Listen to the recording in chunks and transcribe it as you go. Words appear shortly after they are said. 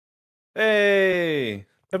Hey,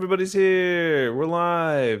 everybody's here. We're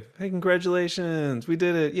live. Hey, congratulations. We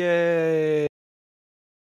did it. Yay.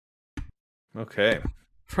 Okay.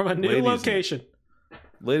 From a new Ladies and, location.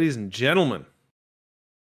 ladies and gentlemen,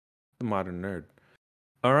 the modern nerd.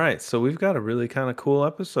 All right, so we've got a really kind of cool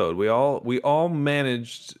episode. We all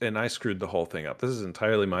managed, and I screwed the whole thing up. This is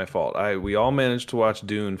entirely my fault. We all managed to watch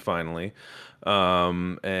Dune finally.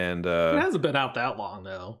 And It hasn't been out that long,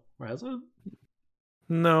 though, has it?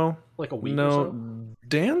 no. Like a week or No, so?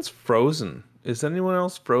 Dan's frozen. Is anyone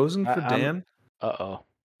else frozen for Dan? Uh-oh.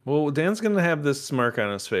 Well, Dan's gonna have this smirk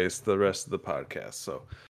on his face the rest of the podcast. So,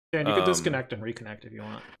 Dan, you can disconnect and reconnect if you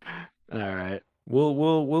want. All right.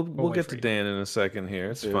 we'll wait get for to you. Dan in a second here.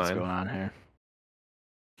 It's See what's fine. going on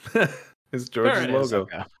here? It's George's There it is. logo.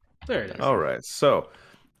 Okay. There it is. All right, so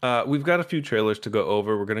we've got a few trailers to go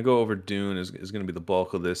over. We're gonna go over Dune is gonna be the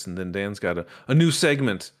bulk of this, and then Dan's got a new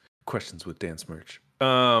segment, questions with Dan Smirch.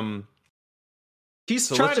 He's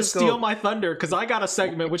So trying let's to just steal go- my thunder because I got a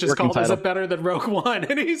segment which is Working called "Is title. It Better Than Rogue One?"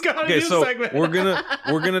 and he's got a Okay, new so segment. we're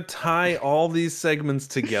gonna tie all these segments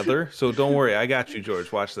together. So don't worry, I got you,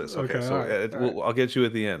 George. Watch this. Okay, Okay, so all right. I'll get you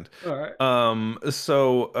at the end. All right.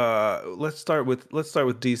 So let's start with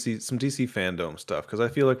DC, some DC fandom stuff, because I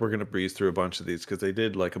feel like we're gonna breeze through a bunch of these because they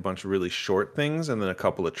did like a bunch of really short things and then a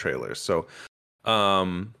couple of trailers. So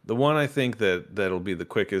the one I think that'll be the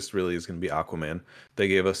quickest really is going to be Aquaman. They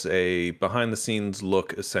gave us a behind the scenes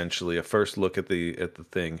look, essentially a first look at the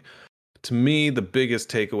thing. To me, the biggest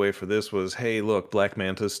takeaway for this was, hey, look, Black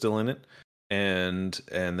Manta's still in it, and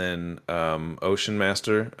then Ocean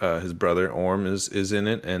Master, his brother Orm is in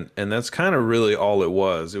it, and that's kind of really all it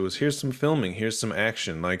was. It was, here's some filming, here's some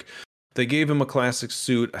action. Like, they gave him a classic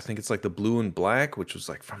suit. I think it's like the blue and black, which was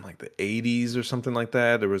like from like the 80s or something like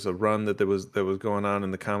that. There was a run that was going on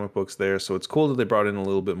in the comic books there. So it's cool that they brought in a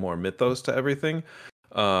little bit more mythos to everything.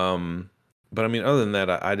 But I mean, other than that,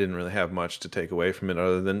 I didn't really have much to take away from it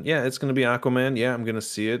other than, yeah, it's going to be Aquaman. Yeah, I'm going to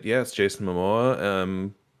see it. Yeah, it's Jason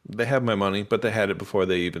Momoa. They have my money, but they had it before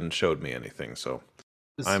they even showed me anything. So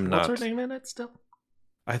I'm What's not. her name in it still?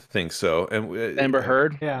 I think so. And Amber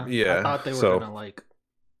Heard? Yeah. Yeah, I thought they were so- gonna like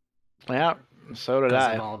Yeah, so did because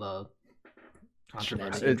I. of all the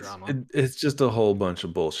controversy It's- and drama. It's just a whole bunch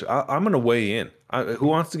of bullshit. I'm gonna weigh in. Who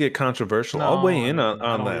wants to get controversial? I'll weigh in on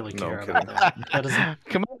I don't that. really No, care I'm about kidding. that. That doesn't.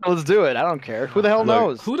 Come on, let's do it. I don't care. Who the hell Look,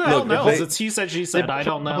 knows? Who the hell Look, if knows? they- It's he said, she said. I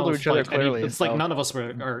don't know. to It's each other like, clearly, it's like so- none of us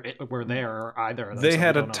were there or either of them. They so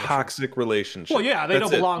had we a don't know for sure. toxic relationship. Well, yeah, they That's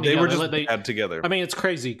don't it. belong They were together. just bad together. I mean, it's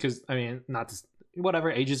crazy because not to,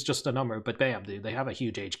 whatever. Age is just a number, but damn, dude, they have a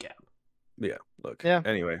huge age gap. Yeah. Look. Yeah.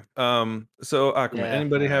 Anyway, so Aquaman. Yeah,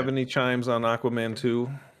 Anybody have alright. any chimes on Aquaman 2?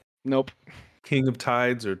 Nope. King of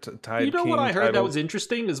Tides or Tide You know King what I heard that title? was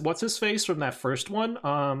interesting is what's his face from that first one.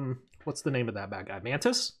 What's the name of that bad guy?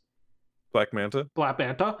 Mantis. Black Manta. Black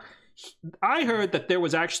Manta. I heard that there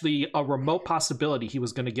was actually a remote possibility he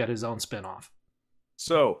was going to get his own spinoff.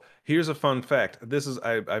 So here's a fun fact. This is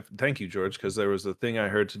I thank you, George, because there was a thing I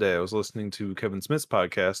heard today. I was listening to Kevin Smith's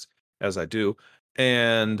podcast, as I do,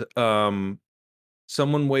 and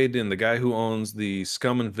someone weighed in. The guy who owns the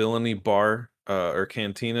Scum and Villainy bar or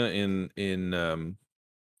cantina in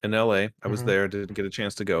LA. I was Mhm. there. Didn't get a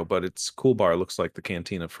chance to go, but it's a cool bar. Looks like the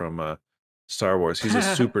cantina from Star Wars. He's a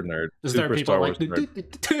super nerd. Is there Super people Star like Wars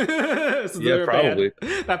nerd. Is Yeah, there a band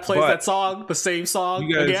probably. that plays But- that song, the same song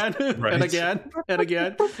You guys- again right. and again and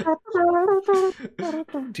again?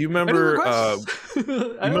 Do you remember? You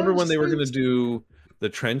You remember when they were going to do the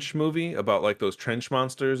Trench movie about like those trench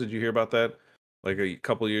monsters? Did you hear about that? Like a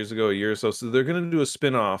couple years ago, a year or so. So they're going to do a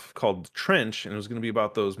spin-off called Trench, and it was going to be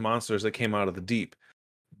about those monsters that came out of the deep.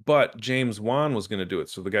 But James Wan was going to do it.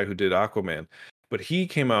 So the guy who did Aquaman. But he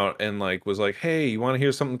came out and like was like, "Hey, you want to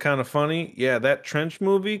hear something kind of funny? Yeah, that Trench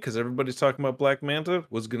movie, because everybody's talking about Black Manta,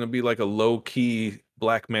 was going to be like a low-key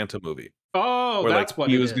Black Manta movie. Oh, Where that's like what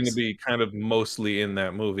he it was going to is. be kind of mostly in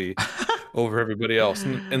that movie over everybody else,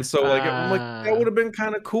 and so like I'm like that Ah. would have been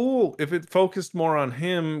kind of cool if it focused more on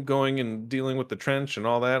him going and dealing with the trench and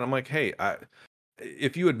all that. I'm like, hey,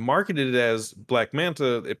 if you had marketed it as Black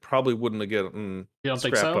Manta, it probably wouldn't have gotten You don't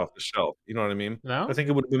think scrapped so? off the shelf. You know what I mean? No. I think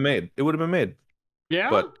it would have been made. It would have been made, Yeah.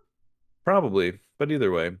 but probably. But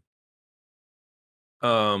either way,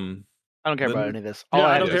 I don't care Then- about any of this. yeah, All I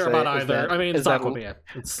have don't to care say about is either. that- I mean, is it's that Aquaman.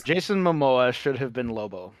 It's Jason Momoa should have been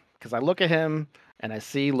Lobo because I look at him and I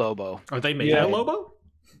see Lobo. are they made Yeah. of Lobo?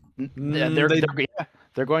 Yeah,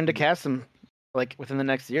 they're going to cast him like within the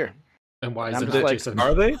next year. And why And is I'm it just not like, Jason?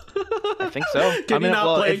 are they? I think so. Can I mean, you not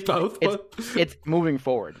well, play it's- both? It's moving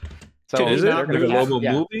forward. So Can you Is it not like a do that? Lobo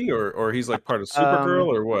Yeah. movie, or he's like part of Supergirl,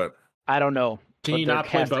 or what? I don't know. Can but you they're not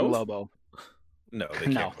play casting both? Lobo. No, they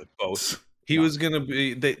No. can't play both. He was gonna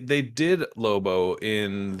be. They did Lobo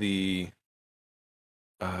in the.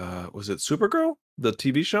 Was it Supergirl, the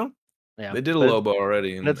TV show? Yeah, They did a but Lobo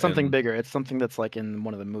already, it's something and bigger. It's something that's like in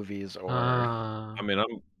one of the movies or. I mean,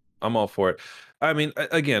 I'm all for it. I mean,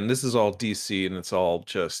 again, this is all DC, and it's all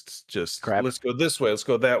just Crap. let's go this way, let's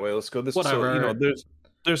go that way, let's go this. So Whatever.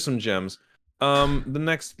 there's some gems. The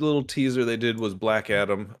next little teaser they did was Black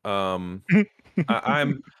Adam. I'm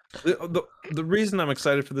the reason I'm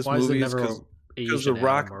excited for this Why is it movie is never because Asian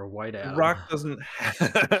Adam or White The Adam? Rock doesn't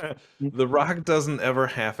The Rock doesn't ever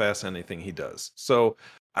half-ass anything he does. So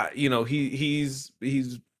he's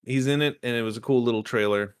in it, and it was a cool little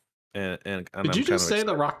trailer, and Did I'm you kind just of say excited.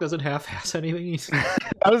 The Rock doesn't half-ass anything?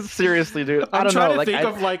 I was seriously, dude. I I'm don't trying know. to think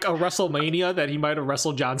of like a WrestleMania that he might have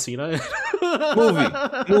wrestled John Cena.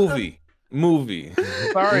 movie.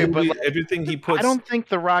 Sorry, but like, everything he puts. I don't think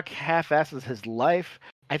The Rock half-asses his life.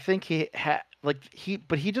 I think but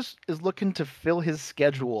he just is looking to fill his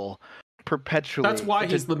schedule perpetually. That's why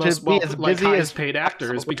he's the to most be as busy highest as paid actor,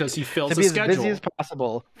 is possible. because he fills To the be as schedule. busy as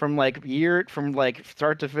possible from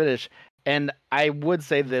start to finish. And I would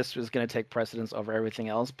say this was going to take precedence over everything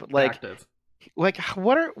else, but Active.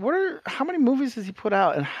 how many movies has he put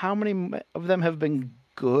out, and how many of them have been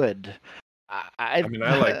good? I mean,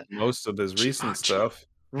 I like most of his recent stuff.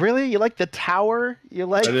 Really, you like The Tower? You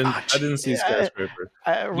like? I didn't see Skyscraper,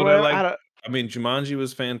 but I mean, Jumanji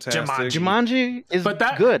was fantastic. Jumanji is but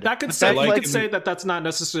good. That could say you could say that that's not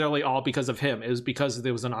necessarily all because of him. It was because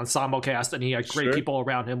there was an ensemble cast and he had great people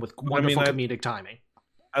around him with wonderful comedic timing.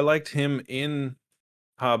 I liked him in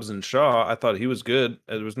Hobbs and Shaw. I thought he was good.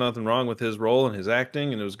 There was nothing wrong with his role and his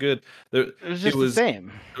acting, and it was good. It was just the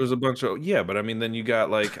same. There was a bunch of but I mean, then you got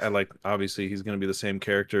obviously he's going to be the same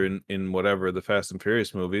character in whatever the Fast and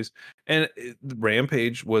Furious movies, and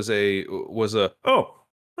Rampage was a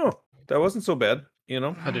that wasn't so bad,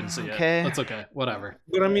 I didn't see it. That's okay, whatever.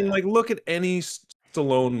 But I mean, look at any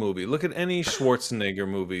Stallone movie, look at any Schwarzenegger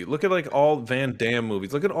movie, look at all Van Damme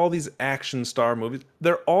movies, look at all these action star movies.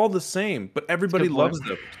 They're all the same, but everybody loves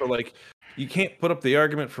them. So you can't put up the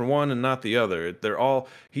argument for one and not the other.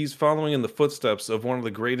 He's following in the footsteps of one of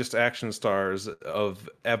the greatest action stars of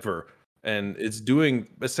ever, and it's doing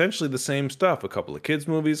essentially the same stuff. A couple of kids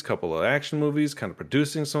movies, a couple of action movies, kind of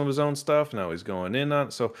producing some of his own stuff. Now he's going in on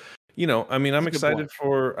it. So I mean, I'm excited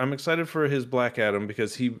for his Black Adam,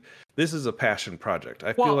 because this is a passion project.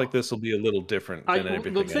 I feel like this will be a little different than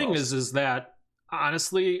everything else. The thing is that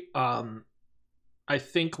honestly, I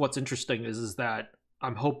think what's interesting is that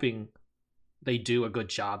I'm hoping they do a good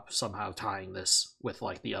job somehow tying this with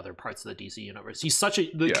the other parts of the DC universe. He's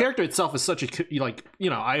the character itself is such a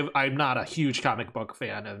I'm not a huge comic book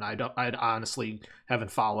fan, and I honestly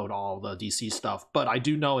haven't followed all the DC stuff, but I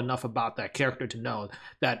do know enough about that character to know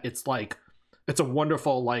that it's a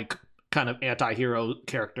wonderful kind of anti-hero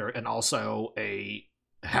character, and also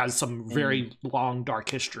has some very long dark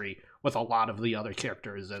history with a lot of the other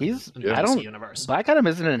characters in the DC universe. Black Adam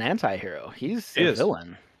isn't an anti-hero. He's a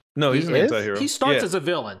villain. No, he's an anti-hero. He starts as a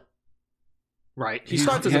villain, right? He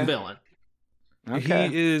starts as a villain. Okay.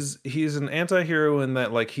 He's an anti-hero in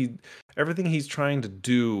that everything he's trying to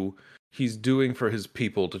do, he's doing for his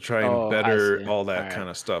people to try and better all that kind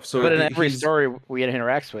of stuff. So, but in every story we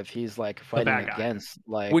interacts with, he's fighting against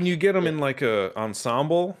when you get him in a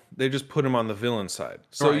ensemble, they just put him on the villain side.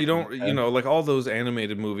 So you don't all those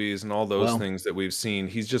animated movies and all those things that we've seen,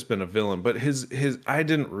 he's just been a villain. But his I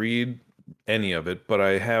didn't read any of it, but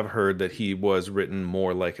I have heard that he was written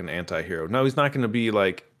more like an anti-hero. Now, he's not going to be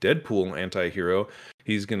like Deadpool anti-hero.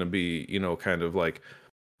 He's going to be, kind of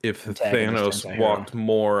if Thanos walked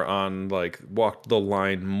the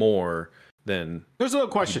line more than there's no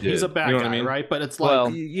question he's a bad guy, right? But it's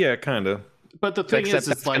yeah, kind of. But the thing is,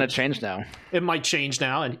 it's going to change now. It might change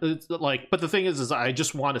now, and it's but the thing is I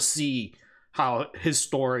just want to see how his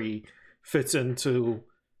story fits into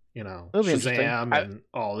Shazam and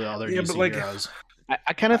all the other DC heroes.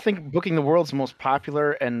 I kind of think booking the world's most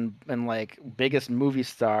popular and biggest movie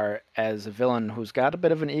star as a villain who's got a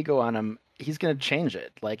bit of an ego on him, he's gonna change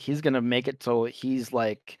it. He's gonna make it so he's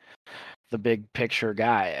the big picture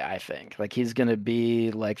guy. I think he's gonna be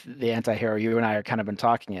the anti-hero you and I are kind of been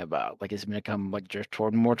talking about. He's gonna come just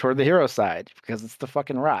more toward the hero side because it's the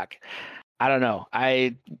fucking Rock. I don't know.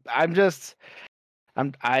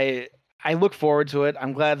 I look forward to it.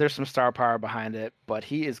 I'm glad there's some star power behind it, but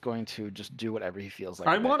he is going to just do whatever he feels like.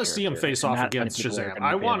 I want to see him face off against Shazam.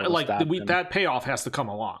 I want that payoff has to come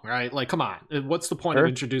along, right? Come on, what's the point of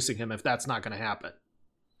introducing him if that's not going to happen?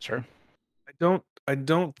 Sure. I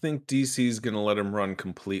don't think DC's going to let him run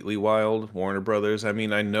completely wild. Warner Brothers. I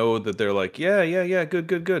mean, I know that they're yeah, good,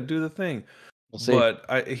 do the thing. We'll see.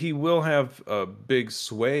 but he will have a big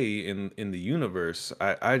sway in the universe.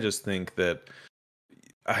 I just think that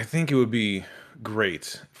I think it would be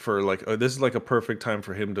great for like this is like a perfect time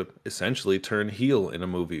for him to essentially turn heel in a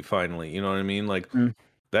movie finally. You know what I mean? Like Mm,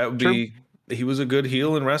 that would true. be he was a good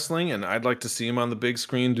heel in wrestling, and I'd like to see him on the big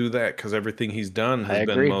screen do that because everything he's done I has been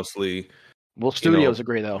agree. mostly, Will you know, studios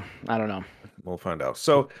agree though? I don't know. we'll find out.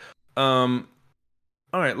 So, um,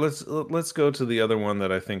 all right, let's go to the other one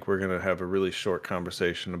that I think we're gonna have a really short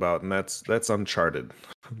conversation about, and that's Uncharted,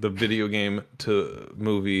 the video game to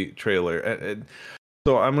movie trailer.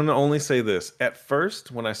 So I'm gonna only say this. At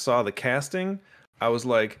first, when I saw the casting, I was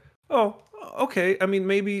like, "Oh, okay." I mean,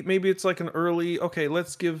 maybe it's like an early. Okay,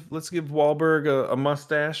 let's give Wahlberg a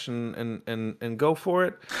mustache and go for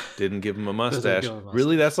it. Didn't give him a Doesn't mustache. go a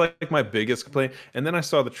Really, mustache. that's like my biggest complaint. And then I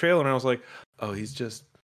saw the trailer and I was like, "Oh, he's just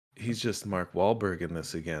Mark Wahlberg in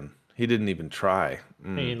this again. He didn't even try." I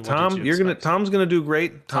mean, what did you Tom, expect? Tom's gonna do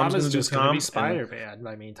great. Tom Tom's is gonna do just gonna be Tom, and Spider-Man.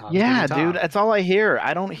 I mean, Tom's gonna be Yeah, dude, Tom. that's all I hear.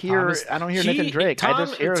 Tom is I don't hear Nathan Drake. I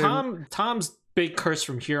just hear him. Tom's big curse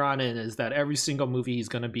from here on in is that every single movie he's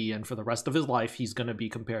going to be in for the rest of his life, he's going to be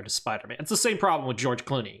compared to Spider-Man. It's the same problem with George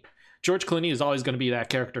Clooney. George Clooney is always going to be that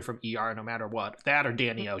character from ER no matter what. That or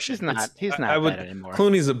Danny Ocean. He's I not that would. anymore.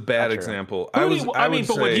 Clooney's a bad Not true. example. Clooney, I mean, would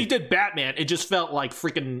but when he say did Batman, it just felt like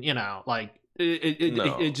freaking, like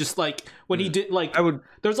no. it just like when he did like I would.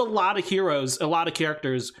 there's a lot of heroes, a lot of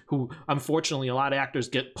characters who unfortunately a lot of actors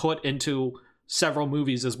get put into several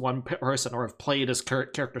movies as one person or have played as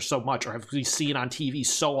character so much or have we seen on TV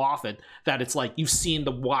so often that it's like you've seen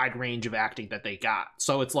the wide range of acting that they got.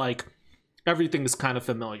 So it's like everything is kind of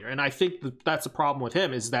familiar. And I think that's the problem with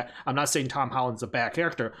him is that I'm not saying Tom Holland's a bad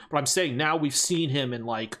character, but I'm saying now we've seen him in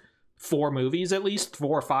like 4 movies, at least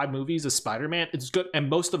 4 or 5 movies as Spider-Man. It's good. And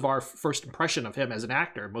most of our first impression of him as an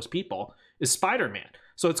actor, most people, is Spider-Man.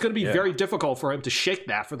 So it's going to be very difficult for him to shake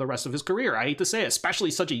that for the rest of his career. I hate to say it,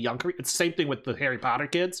 especially such a young career. It's the same thing with the Harry Potter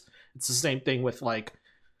kids. It's the same thing with like,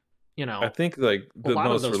 I think like a the lot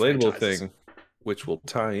of most those relatable franchises. thing, which will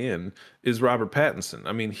tie in, is Robert Pattinson.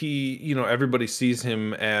 I mean, everybody sees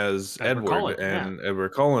him as Edward Edward Cullen, and Edward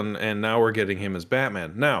Cullen, and now we're getting him as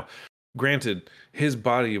Batman. Now, granted, his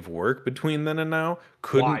body of work between then and now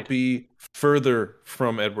couldn't Wide. be further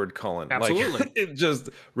from Edward Cullen. Absolutely. Like it's just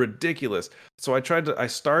ridiculous. So I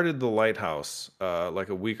started The Lighthouse like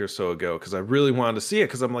a week or so ago because I really wanted to see it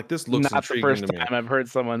because I'm like, this looks Not the intriguing first to me. time I've heard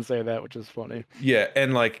someone say that, which is funny. Yeah,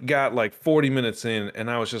 and like got like 40 minutes in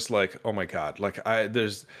and I was just like, "Oh my God, like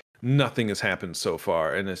there's nothing has happened so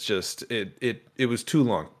far and it's just it was too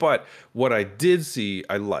long." But what I did see,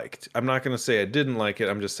 I liked. I'm not going to say I didn't like it.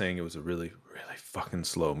 I'm just saying it was a really really fucking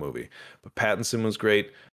slow movie. But Pattinson was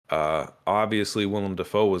great. Obviously Willem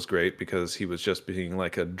Dafoe was great because he was just being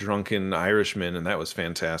like a drunken Irishman and that was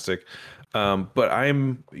fantastic. But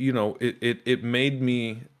it made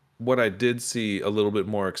me what I did see a little bit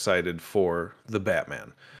more excited for the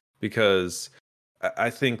Batman because I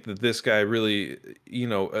think that this guy really,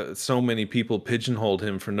 so many people pigeonholed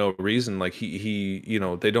him for no reason. Like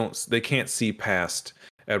they can't see past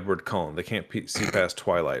Edward Cullen. They can't see past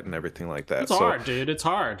Twilight and everything like that. It's hard, dude. It's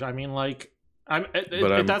hard. I mean, like,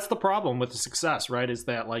 that's the problem with the success, right? Is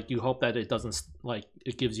that like you hope that it doesn't like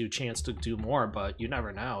it gives you a chance to do more, but you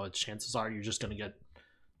never know. Chances are you're just going to get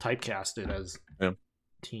typecasted as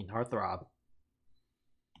teen heartthrob.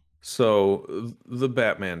 So the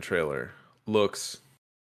Batman trailer looks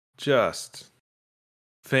just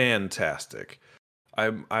fantastic.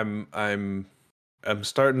 I'm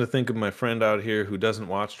starting to think of my friend out here who doesn't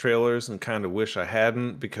watch trailers and kind of wish I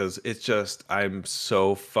hadn't because it's just I'm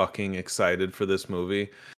so fucking excited for this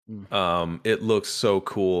movie. It looks so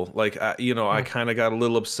cool. Like I kind of got a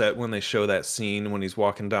little upset when they show that scene when he's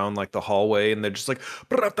walking down like the hallway and they're just like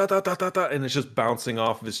and it's just bouncing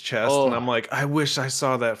off of his chest and I'm like I wish I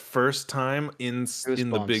saw that first time in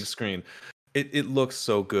the big screen. It looks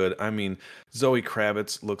so good. I mean, Zoe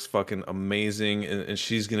Kravitz looks fucking amazing, and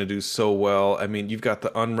she's gonna do so well. I mean, you've got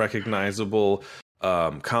the unrecognizable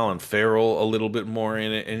Colin Farrell a little bit more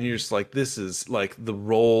in it, and you're just like, this is like the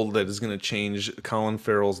role that is gonna change Colin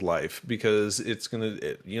Farrell's life because it's gonna,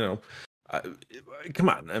 come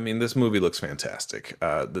on. I mean, this movie looks fantastic.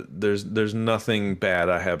 There's nothing bad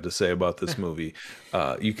I have to say about this movie.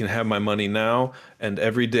 You can have my money now and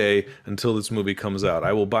every day until this movie comes out.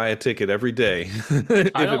 I will buy a ticket every day if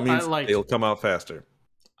it means it'll come out faster.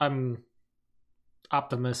 I'm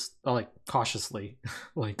cautiously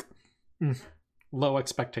like low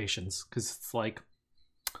expectations because it's like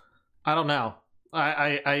I don't know.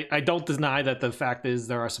 I don't deny that the fact is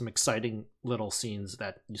there are some exciting little scenes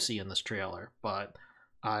that you see in this trailer, but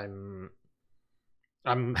I'm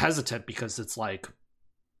I'm hesitant because it's like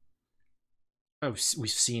we've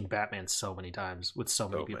seen Batman so many times with so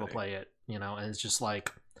many people play it, you know, and it's just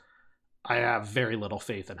like I have very little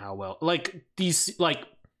faith in how well like DC like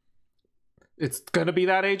it's gonna be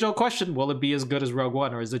that age-old question: will it be as good as Rogue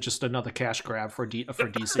One, or is it just another cash grab for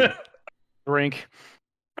DC? Drink.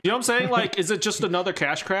 You know what I'm saying? Like, is it just another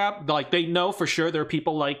cash grab? Like, they know for sure there are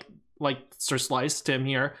people like Sir Slice, Tim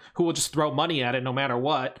here, who will just throw money at it no matter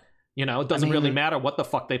what. You know, it doesn't really matter what the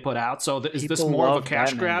fuck they put out. So is this more of a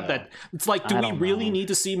cash grab that it's like, do we really need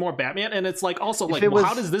to see more Batman? And it's like, also like, well,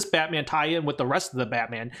 how does this Batman tie in with the rest of the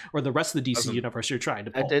Batman or the rest of the DC universe you're trying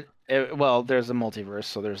to pull? Well, there's a multiverse,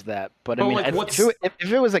 so there's that. But I mean, like, if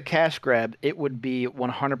it was a cash grab, it would be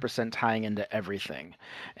 100% tying into everything,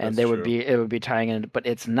 and it would be tying in. But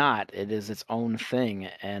it's not. It is its own thing,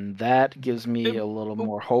 and that gives me a little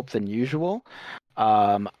more hope than usual.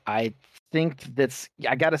 I think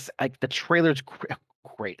I gotta say, like, the trailer's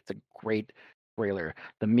great. It's a great trailer.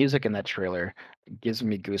 The music in that trailer gives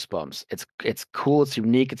me goosebumps. It's cool. It's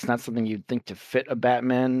unique. It's not something you'd think to fit a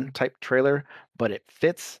Batman type trailer, but it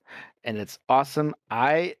fits, and it's awesome.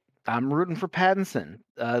 I'm rooting for Pattinson.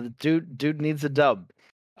 The dude needs a dub.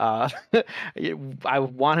 I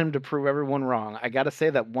want him to prove everyone wrong. I gotta say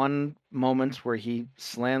that one moment where he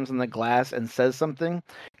slams on the glass and says something,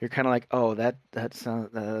 you're kind of like, oh, that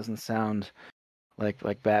doesn't sound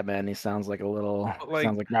like Batman. He sounds like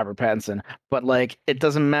sounds like Robert Pattinson. But like, it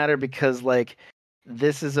doesn't matter because like,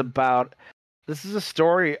 this is a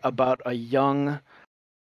story about a young,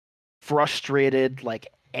 frustrated, like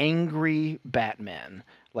angry Batman,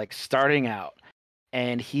 like starting out.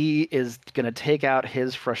 And he is going to take out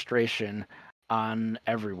his frustration on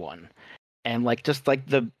everyone. And like, just like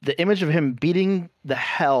the image of him beating the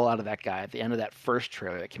hell out of that guy at the end of that first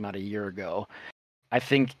trailer that came out a year ago, I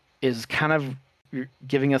think is kind of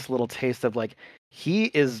giving us a little taste of like, he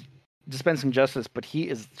is dispensing justice, but he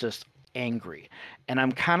is just angry. And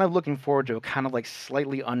I'm kind of looking forward to a kind of like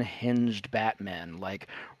slightly unhinged Batman, like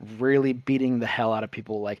really beating the hell out of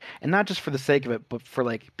people, like, and not just for the sake of it, but for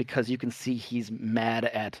like, because you can see he's mad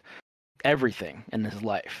at everything in his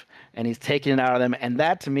life and he's taking it out of them. And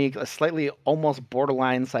that, to me, a slightly almost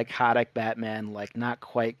borderline psychotic Batman, like not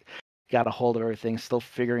quite got a hold of everything, still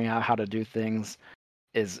figuring out how to do things,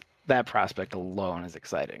 is that prospect alone is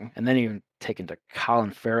exciting. And then you take into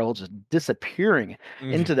Colin Farrell just disappearing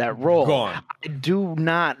into that role. Gone. I do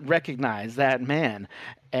not recognize that man.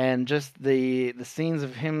 And just the scenes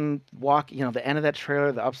of him walk, you know, the end of that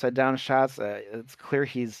trailer, the upside down shots, it's clear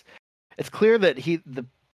that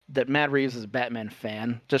that Matt Reeves is a Batman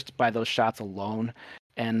fan just by those shots alone.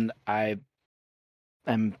 And I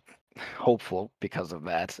am hopeful because of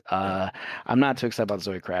that. I'm not too excited about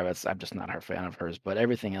Zoe Kravitz. I'm just not a fan of hers, but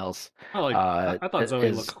everything else, I thought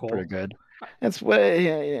Zoe looked cool. Pretty good. It's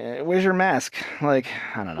where's your mask? Like,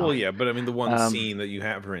 I don't know. Well, yeah, but I mean, the one scene that you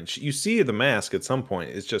have her in, you see the mask at some point.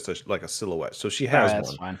 It's just like a silhouette, so she has one.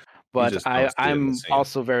 That's fine. But I'm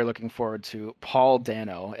also very looking forward to Paul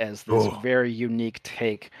Dano as this very unique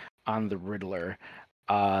take on the Riddler.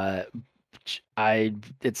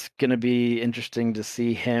 It's gonna be interesting to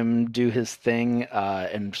see him do his thing,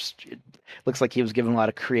 and it looks like he was given a lot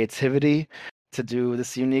of creativity to do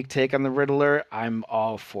this unique take on the Riddler. I'm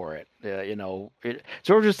all for it. You know,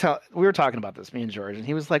 George we were talking about this, me and George, and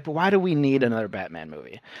he was like, "But why do we need another Batman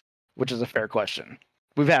movie?" Which is a fair question.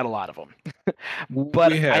 We've had a lot of them,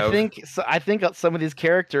 but I think some of these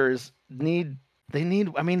characters need. I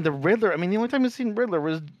mean, the Riddler. I mean, the only time we've seen Riddler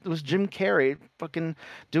was Jim Carrey fucking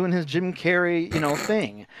doing his Jim Carrey, you know,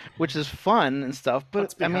 thing, which is fun and stuff.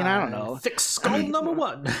 But I mean, I don't know. Thick skull number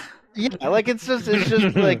one. Yeah, like it's just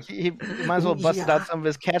like he might as well busted out some of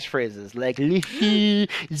his catchphrases, like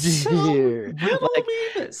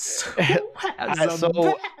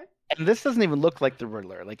and this doesn't even look like the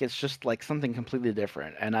Riddler. Like, it's just like something completely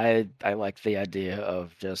different. And I like the idea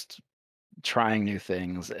of just trying new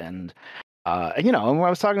things. And you know, and when I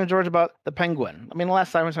was talking to George about the Penguin, I mean, the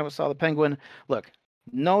last time I saw the Penguin, look,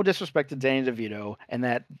 no disrespect to Danny DeVito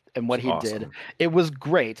and what he did, it was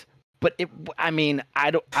great. But I mean, I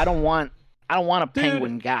don't want a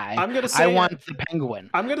Penguin guy. I want the Penguin.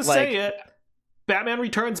 I'm gonna say it. Batman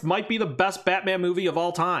Returns might be the best Batman movie of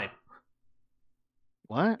all time.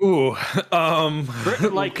 What? Ooh,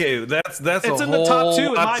 okay, that's it's in the top 2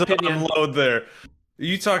 in my opinion. Unload there.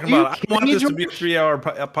 You talking about? I want this to be a 3-hour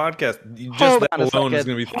podcast. Just that alone is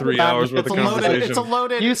going to be 3 hours worth of conversation. It's a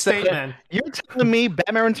loaded statement. You're telling me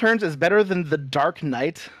Batman Returns is better than The Dark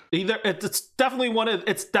Knight? It's definitely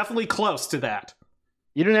it's definitely close to that.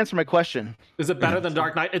 You didn't answer my question. Is it better than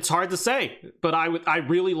Dark Knight? It's hard to say, but I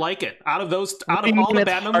really like it. Out of do all you mean the it's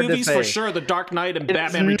Batman hard to movies, for say? sure, the Dark Knight and It is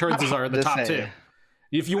Batman not Returns are hard the to top say. two.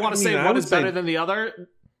 If you want to I say mean, I what would is better say- than the other,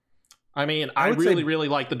 I mean, I I would say- really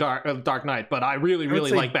like the Dark Knight, but I really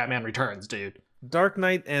say- like Batman Returns, dude. Dark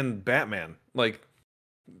Knight and Batman, like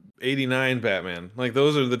 89 Batman, like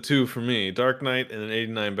those are the two for me. Dark Knight and an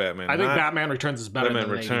 89 Batman. I think not- Batman Returns is better Batman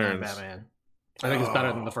than 89 Returns. Batman. I think it's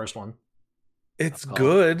better than the first one. It's Oh.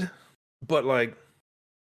 good, but like,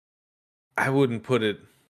 I wouldn't put it.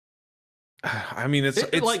 I mean, it's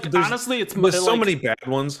like there's, honestly, it's there's so like, many bad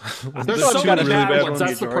ones. There's so got many a really bad bad ones. one,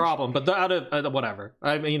 That's the George. problem. But out of whatever.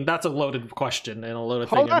 I mean, that's a loaded question and a loaded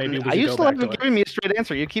Hold thing. And on. maybe we You should still go back haven't to it. given me a straight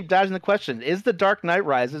answer. You keep dodging the question. Is The Dark Knight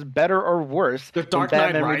Rises better or worse The than Dark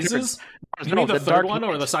Knight Batman Rises. Returns? You No, mean the The third Dark one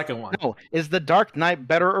or Knight- the second one? No, is The Dark Knight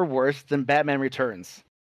better or worse than Batman Returns?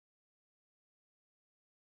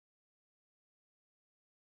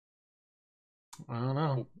 I don't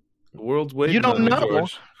know. The world's waiting. You don't on know.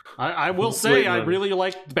 George. I will Wait say a I minute. really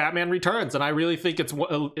like Batman Returns, and I really think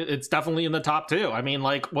it's definitely in the top two. I mean,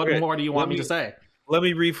 like, what Okay, more do you want me to let say? Let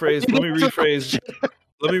me rephrase. Let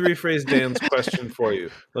me rephrase Dan's question for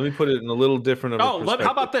you. Let me put it in a little different of a Oh, perspective.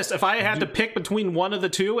 how about this? If I had to pick between one of the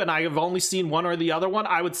two, and I have only seen one or the other one,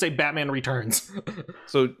 I would say Batman Returns.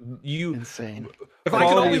 So you Insane. If I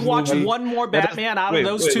could only Quality watch movie- one more That is- Batman out wait, of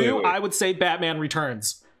those wait, two, wait, wait. I would say Batman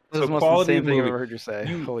Returns. This So is almost quality the of same thing I've movie. ever heard you say.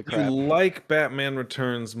 Holy you crap. like Batman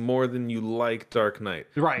Returns more than you like Dark Knight.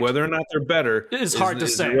 Right. Whether or not they're better It's hard to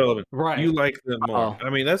say. irrelevant. Right. You like them more. Oh. I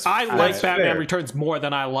mean, that's I that's like Batman fair. Returns more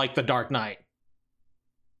than I like The Dark Knight.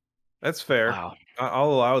 That's fair. Wow. I'll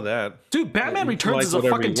allow that. Dude, Batman You Returns like is a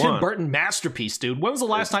whatever fucking you Tim want. Burton masterpiece, dude. When was the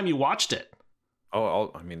last time you watched it?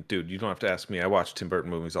 Oh, I mean, dude, you don't have to ask me. I watch Tim Burton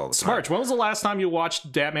movies all the time. Smarch, when was the last time you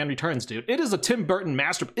watched Batman Returns, dude? It is a Tim Burton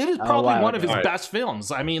masterpiece. It is A probably while one of his ago. Alright. best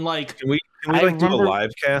films. I mean, like, Can we I like do a remember- live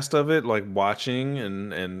cast of it, like watching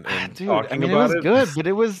and Dude, talking I mean, about it was good,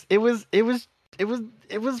 but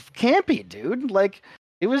it was campy, dude. Like,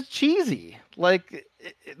 it was cheesy. Like,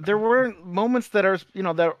 there were moments that are,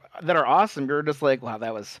 that are awesome. You're just like, wow,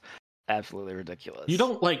 that was absolutely ridiculous. you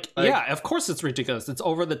don't like, Like- yeah, of course it's ridiculous. It's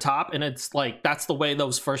over the top, and it's like, that's the way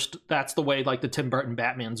like the Tim Burton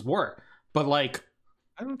Batmans were. But like,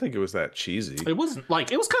 I don't think it was that cheesy. it wasn't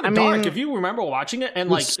like, it was kind I of dark mean, if you remember watching it. And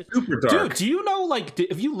It like, was super dark. dude, do you know, like,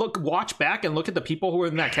 if you watch back and look at the people who were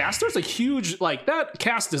in that cast, there's a huge, like, that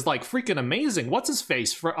cast is like freaking amazing. What's his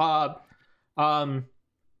face for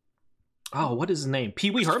what is his name?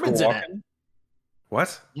 Pee Wee Herman's in it.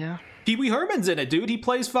 What? Yeah. Pee Wee Herman's in it, dude. He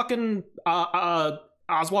plays fucking Oswald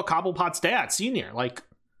Cobblepot's dad, senior. Like,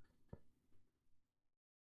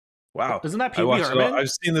 Wow. isn't that I Pee Wee watched it all. Herman? I've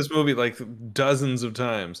seen this movie like dozens of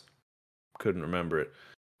times. Couldn't remember it.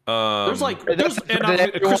 There's like, Did Christopher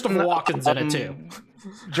everyone, Walken's in it too.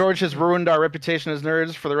 George has ruined our reputation as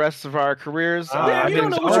nerds for the rest of our careers. Ah, Yeah, I you don't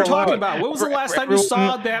mean, know what you're oh, talking wow. about. When was the last time you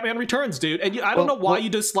saw Batman Returns, dude? And I don't know why well- you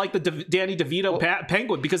dislike the Danny DeVito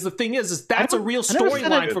Penguin, because the thing is that's a real I never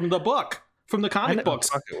said storyline it. from the book, from the comic books.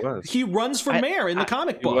 Fuck, it was. He runs for mayor in the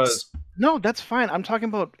comic he books. was. No, that's fine. I'm talking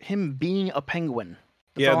about him being a penguin.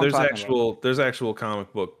 That's Yeah, all I'm there's talking about. there's actual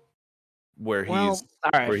comic book where Well, he's all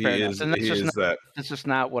right, where he fair enough. is And that's he just is that. That's just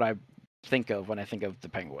not what I think of when I think of the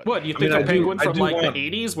penguin. What, you I think mean, of I do- Penguin I from do like want-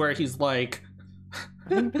 the 80s where he's like,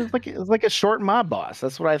 It's like a short mob boss.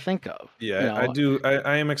 That's what I think of. Yeah, you know? I do.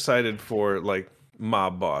 I am excited for like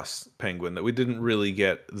mob boss Penguin that we didn't really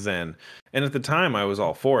get then. And at the time, I was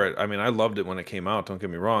all for it. I mean, I loved it when it came out. Don't get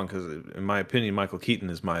me wrong, because in my opinion, Michael Keaton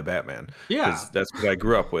is my Batman. Yeah. 'Cause that's what I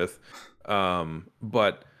grew up with.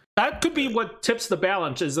 But that could be what tips the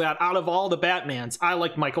balance, is that out of all the Batmans, I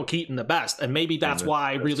like Michael Keaton the best. And maybe that's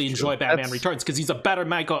why I that's really true. enjoy Batman That's- Returns, because he's a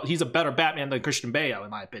better Batman than Christian Bale, in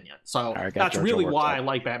my opinion. So right, got that's George really worked why up. I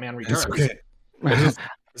like Batman Returns. it's okay.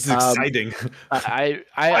 It's exciting.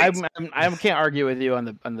 I can't argue with you on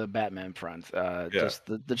the Batman front. Just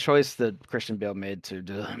the choice that Christian Bale made to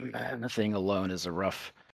do the thing alone is a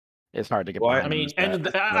rough. It's hard to get. Well, behind I mean, with and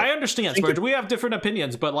that. I understand, think Spurge. We have different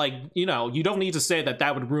opinions, but like, you don't need to say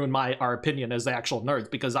that would ruin our opinion as actual nerds,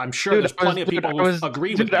 because I'm sure Dude, there's plenty of people who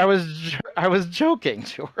agree with me. I was joking,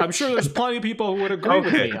 George. I'm sure there's plenty of people who would agree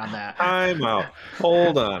with me on that. Time out.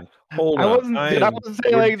 Hold on. I wasn't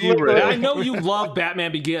saying like derailed. I know you love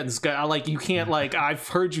Batman Begins. Like, you can't, like, I've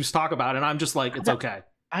heard you talk about it, and I'm just like, it's okay.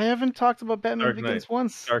 I haven't talked about Batman Dark Begins Knight.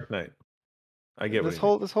 once. Dark Knight. I get this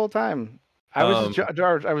what whole time. I was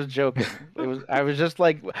George. I was joking. I was just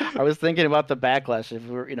like, I was thinking about the backlash if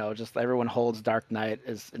we're, just everyone holds Dark Knight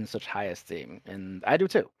in such high esteem, and I do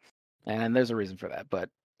too. And there's a reason for that. But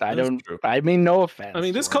I That's don't. true. I mean, no offense. I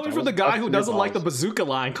mean, this George. coming I from the was guy who busting your doesn't like the balls. bazooka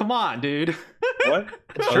line. Come on, dude. What?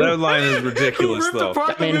 It's Oh, true. that line is Who ridiculous, ripped though.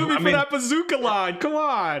 apart I mean, the movie I for mean, that bazooka line? Come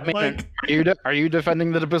on, I mean, like. are you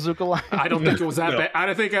defending the bazooka line? I don't think it was that No. bad. I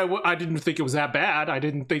don't think I didn't think it was that bad. I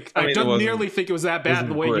didn't think. I I mean, it don't wasn't. nearly think it was that bad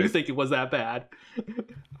the Wasn't way you great. think it was that bad.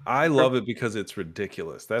 I love it because it's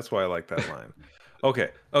ridiculous. That's why I like that line. Okay,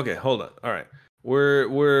 hold on. All right,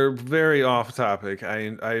 we're very off topic. I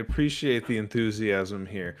appreciate the enthusiasm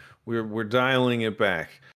here. We're dialing it back.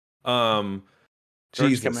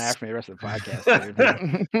 George's Jesus, coming after me the rest of the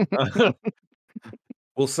podcast, dude.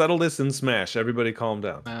 we'll settle this in Smash. Everybody, calm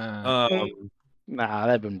down. Nah,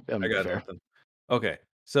 that'd been I got fair. nothing. Okay,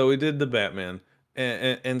 so we did the Batman,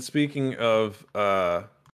 and speaking of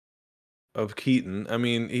Keaton, I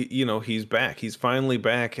mean, he's back. He's finally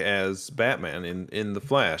back as Batman in the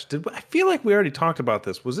Flash. I feel like we already talked about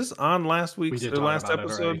this? Was this on last We week's did or talk last about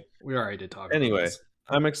episode? it already. We already did talk about Anyway, this.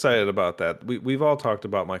 I'm excited about that. We've all talked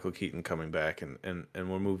about Michael Keaton coming back, and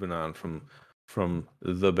we're moving on from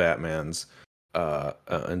the Batmans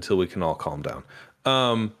until we can all calm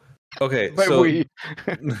down. Okay, But so we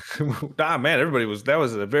man, that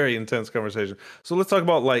was a very intense conversation. So let's talk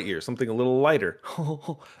about Lightyear, something a little lighter.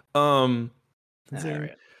 all Zing.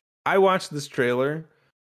 right. I watched this trailer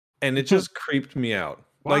and it just creeped me out.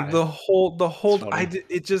 Like Why? the whole funny.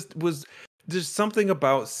 it just was there's something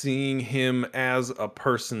about seeing him as a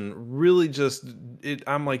person really just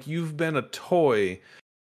I'm like, you've been a toy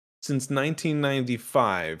since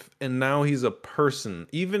 1995 and now he's a person.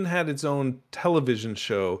 Even had its own television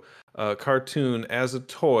show, cartoon as a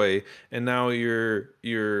toy, and now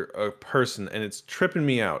you're a person, and it's tripping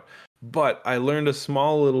me out. But I learned a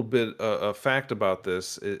small little bit a fact about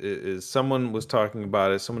this is someone was talking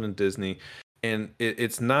about it, someone in Disney, and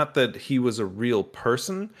it's not that he was a real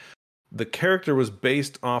person. The character was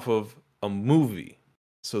based off of a movie.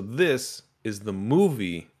 So this is the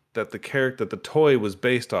movie that the toy was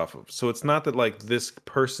based off of. So it's not that like this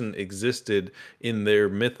person existed in their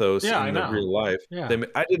mythos Yeah, I in the know. real life. Yeah.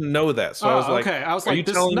 I didn't know that. So I was like, okay. I was are you like,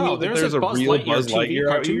 this. telling me No, that there's a Buzz real Lightyear Buzz TV Lightyear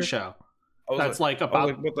out cartoon here? show I was that's like I was about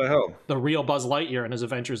like, what the hell? the real Buzz Lightyear and his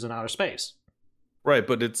adventures in outer space. Right,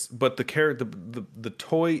 but the character the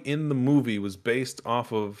toy in the movie was based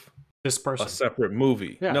off of This person. a separate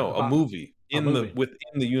movie. Yeah, No, a movie movie. within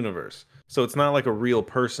the universe. So it's not like a real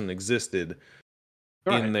person existed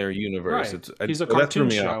Right. in their universe. Right. It's He's a so that threw cartoon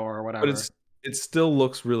me show off. or whatever. But it still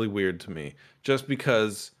looks really weird to me, just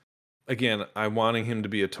because, again, I'm wanting him to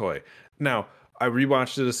be a toy. Now, I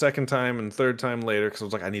rewatched it a second time and third time later because I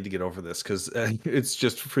was like, I need to get over this because it's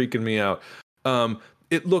just freaking me out.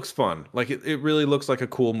 It looks fun. Like it really looks like a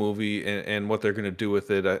cool movie, and what they're gonna do with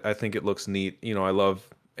it, I think it looks neat. I love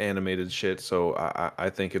animated shit, so I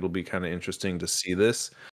think it'll be kind of interesting to see this.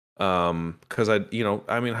 Because I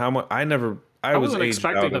mean, how much I was wasn't aged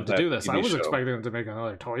expecting out them of to that do this. I TV was show. expecting them to make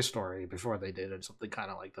another Toy Story before they did it, something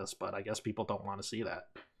kind of like this. But I guess people don't want to see that.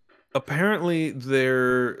 Apparently,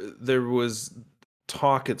 there was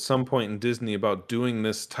talk at some point in Disney about doing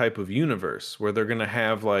this type of universe where they're gonna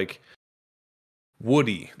have like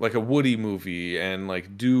Woody, like a Woody movie, and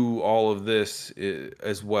like do all of this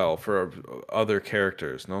as well for other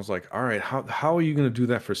characters. And I was like, all right, how are you going to do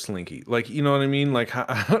that for Slinky? Like, you know what I mean? Like, how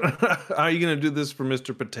are you going to do this for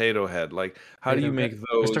Mr. Potato Head? Like, how do you make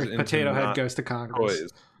those Mr. into Potato Head not goes to Congress? toys?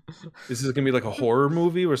 This is going to be like a horror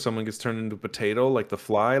movie where someone gets turned into a potato, like The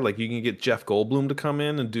Fly. Like, you can get Jeff Goldblum to come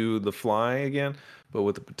in and do The Fly again, but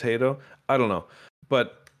with a potato. I don't know,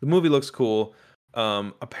 but the movie looks cool.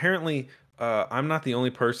 Apparently, I'm not the only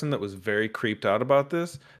person that was very creeped out about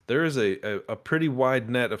this. There is a pretty wide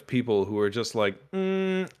net of people who are just like,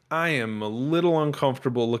 I am a little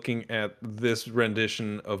uncomfortable looking at this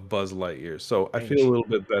rendition of Buzz Lightyear. So I feel a little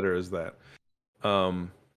bit better as that.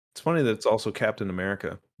 It's funny that it's also Captain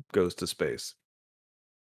America goes to space.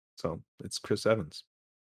 So it's Chris Evans.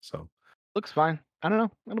 So Looks fine. I don't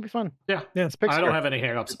know. It'll be fun. Yeah, It's I Pixar. don't have any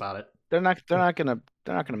hang-ups about it. They're not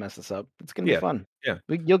gonna mess this up. It's gonna be fun. Yeah.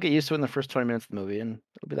 You'll get used to it in the first 20 minutes of the movie, and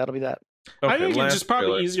that'll be that. Okay, I think it's just probably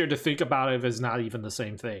trailer. easier to think about it as not even the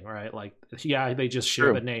same thing, right? Like, yeah, they just share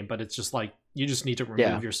True. the name, but it's just like you just need to remove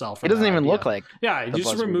Yeah. yourself. It From doesn't that even idea. look like. Yeah, you the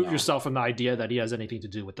just Buzz we remove know. yourself from the idea that he has anything to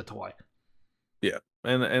do with the toy. Yeah,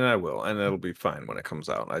 and I will, and it'll be fine when it comes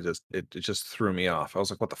out. It just threw me off. I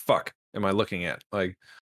was like, what the fuck am I looking at? Like,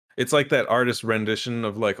 it's like that artist rendition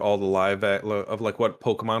of like all the of like what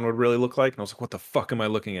Pokemon would really look like, and I was like, what the fuck am I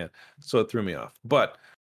looking at? So it threw me off. But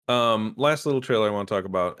last little trailer I want to talk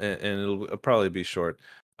about, and it'll probably be short.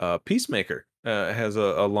 Peacemaker has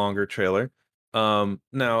a longer trailer.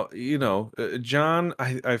 Now, John,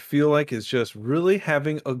 I feel like is just really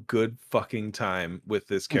having a good fucking time with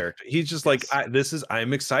this character. He's just like, Yes.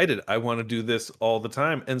 I'm excited. I want to do this all the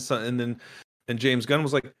time. And James Gunn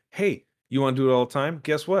was like, hey, you want to do it all the time?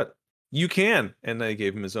 Guess what? You can. And they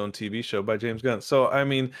gave him his own TV show by James Gunn. So, I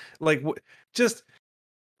mean, like, just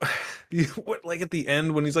like at the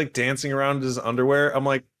end when he's like dancing around in his underwear, I'm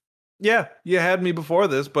like, yeah, you had me before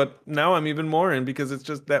this, but now I'm even more in because it's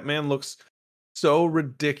just that man looks so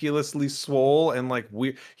ridiculously swole and like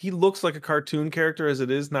weird. He looks like a cartoon character as it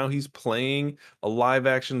is. Now he's playing a live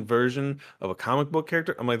action version of a comic book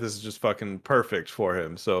character. I'm like, this is just fucking perfect for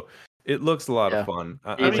him. So it looks a lot of fun.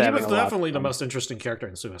 I mean, he was definitely the most interesting character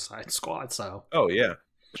in Suicide Squad. So oh yeah,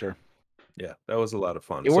 sure. Yeah, that was a lot of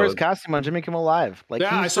fun. He wore his costume on Jimmy Kimmel Live. Like,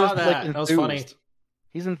 yeah, I saw that. Like, that was funny.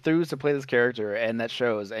 He's enthused to play this character, and that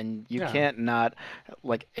shows. And you can't not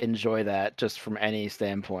like enjoy that just from any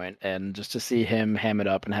standpoint. And just to see him ham it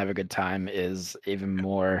up and have a good time is even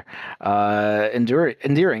more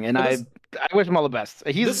endearing. And I wish him all the best.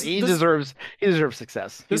 He deserves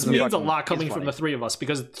success. This means a lot coming from the three of us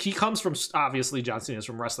because he comes from, obviously John Cena's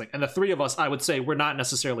from wrestling, and the three of us, I would say, we're not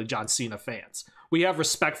necessarily John Cena fans. We have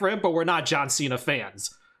respect for him, but we're not John Cena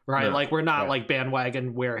fans. Right, no, like we're not like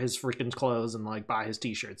bandwagon wear his freaking clothes and like buy his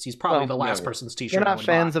t-shirts. He's probably the last person's t-shirt. We're not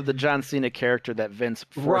fans of the John Cena character that Vince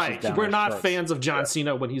forces down we're not fans of John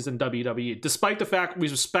Cena when he's in WWE, despite the fact we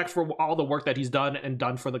respect for all the work that he's done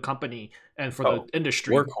for the company and for the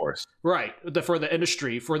industry. Workhorse, right? For the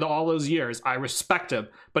industry for all those years, I respect him,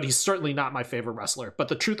 but he's certainly not my favorite wrestler. But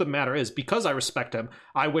the truth of the matter is, because I respect him,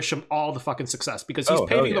 I wish him all the fucking success because he's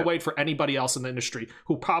paving the way for anybody else in the industry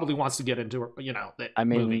who probably wants to get into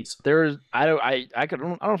movies. There's I don't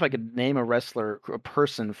know if I could name a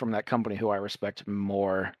person from that company who I respect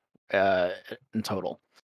more in total.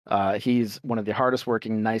 He's one of the hardest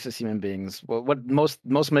working, nicest human beings. What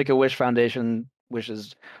most Make-A-Wish Foundation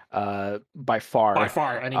wishes by far.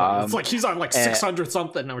 Anyway, it's like he's on like 600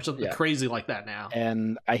 something or something crazy like that now.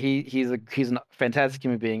 And he's a fantastic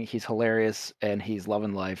human being. He's hilarious and he's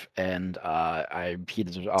loving life. And he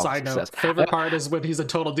deserves all the success. Favorite part is when he's in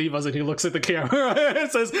Total Divas and he looks at the camera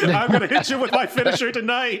and says, "I'm gonna hit you with my finisher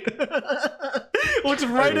tonight." Looks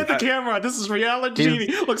right at the camera. This is reality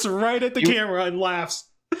TV. Looks right at the camera and laughs.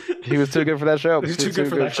 He was too good for that show. He's too good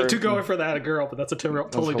for that show. Too good for that girl, but that's a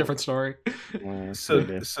totally different story.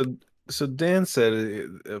 So Dan said,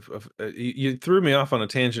 you threw me off on a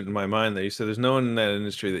tangent in my mind there. You said there's no one in that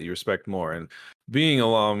industry that you respect more. And being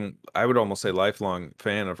I would almost say lifelong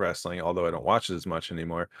fan of wrestling, although I don't watch it as much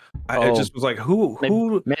anymore. I just was like, who?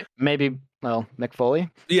 Maybe Mick Foley.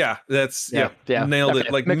 Yeah, that's nailed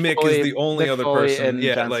it. Like Mick Foley, is the only other person.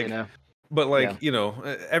 Yeah, like, Cena. But like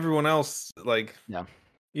everyone else, like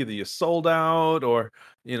either you sold out or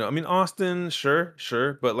I mean Austin, sure,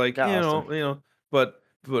 but like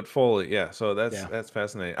but Foley, so that's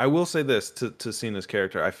fascinating. I will say this to Cena's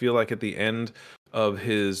character, I feel like at the end of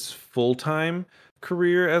his full-time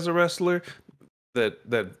career as a wrestler, that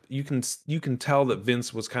you can tell that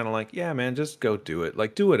Vince was kind of like, yeah, man, just go do it,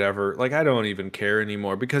 like do whatever, like I don't even care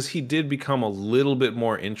anymore, because he did become a little bit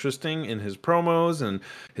more interesting in his promos and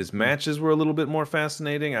his matches were a little bit more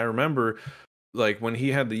fascinating. I remember like when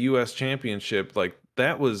he had the US Championship, like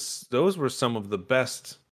those were some of the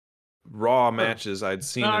best Raw matches I'd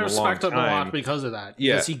seen in a long time. I respect him a lot because of that.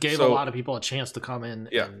 Because he gave a lot of people a chance to come in,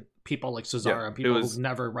 and people like Cesaro, and people who've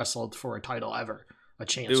never wrestled for a title ever, a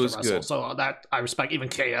chance to wrestle. Good. So that I respect. Even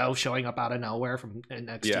KO showing up out of nowhere from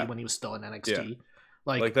NXT when he was still in NXT. Yeah.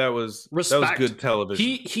 Like that was good television.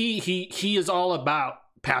 He is all about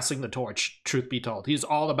passing the torch, truth be told. He's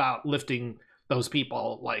all about lifting those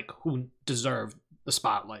people like who deserve the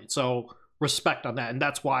spotlight. So respect on that. And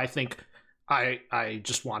that's why I think I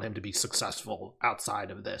just want him to be successful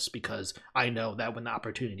outside of this, because I know that when the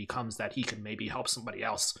opportunity comes that he can maybe help somebody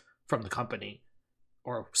else from the company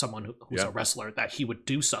or someone who's a wrestler, that he would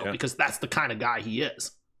do so, because that's the kind of guy he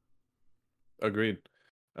is. Agreed.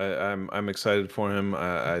 I'm excited for him.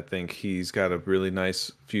 I think he's got a really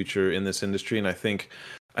nice future in this industry, and I think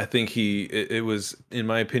it was, in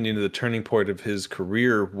my opinion, the turning point of his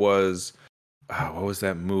career was what was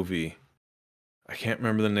that movie? I can't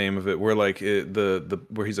remember the name of it. Where like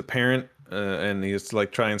where he's a parent and he has to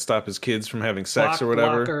like try and stop his kids from having sex or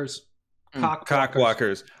whatever. Cock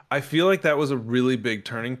blockers. I feel like that was a really big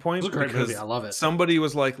turning point. It was a great movie. I love it. Somebody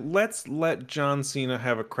was like, let's let John Cena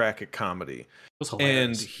have a crack at comedy. It was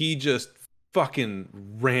hilarious. And he just fucking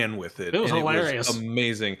ran with it. It was hilarious. It was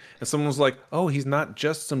amazing. And someone was like, oh, he's not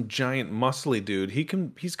just some giant muscly dude.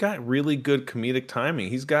 He's got really good comedic timing.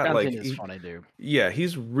 He's got he's funny dude. Yeah,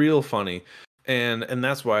 he's real funny. and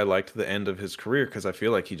that's why I liked the end of his career, because I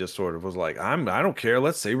feel like he just sort of was like, I don't care,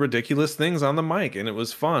 let's say ridiculous things on the mic, and it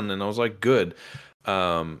was fun, and I was like, good.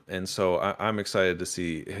 And so I'm excited to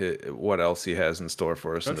see what else he has in store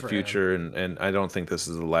for us Good in the for future, and I don't think this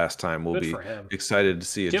is the last time we'll Good be for him. excited to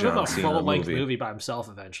see a Give him John a Cena full-length movie. movie by himself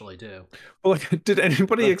eventually, too. Well, like, did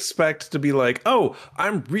anybody expect to be like, oh,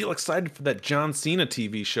 I'm real excited for that John Cena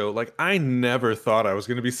TV show? Like, I never thought I was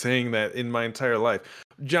going to be saying that in my entire life.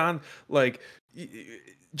 John, like,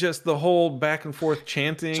 just the whole back and forth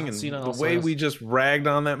chanting John and Cena the also way has- we just ragged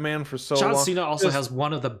on that man for so John long. Cena also Just- has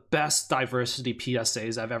one of the best diversity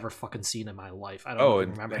PSAs I've ever fucking seen in my life. I don't Oh, know if you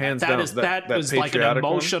and remember hands that. down, That that was like an patriotic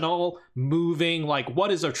one? emotional, moving, like, what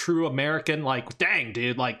is a true American? Like, dang,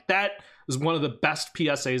 dude, like, that was one of the best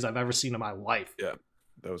PSAs I've ever seen in my life. Yeah,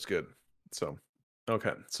 that was good. So,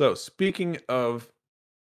 okay. So, speaking of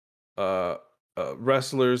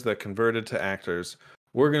wrestlers that converted to actors,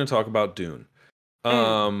 we're going to talk about Dune.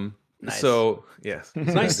 Nice. So, yes.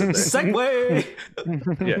 Nice Good there.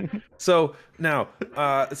 segue. Yeah. So now,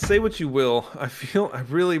 say what you will. I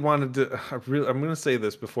really wanted to. I'm going to say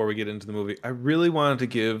this before we get into the movie. I really wanted to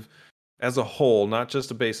give, as a whole, not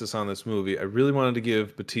just a basis on this movie. I really wanted to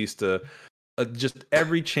give Batista just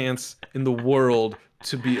every chance in the world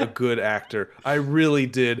to be a good actor. I really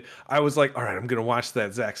did. I was like, all right, I'm gonna watch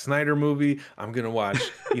that Zack Snyder movie. I'm gonna watch,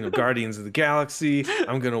 Guardians of the Galaxy.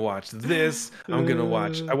 I'm gonna watch this. I'm gonna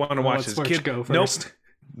watch. I want to watch his kid. Go Nope. first.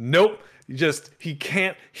 Nope. He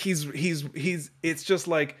can't. He's. It's just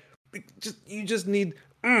like, you just need.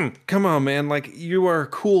 Come on, man. Like, you are a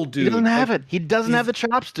cool dude. He doesn't have Like, it. He doesn't have the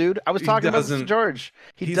chops, dude. I was he talking about this to doesn't. George.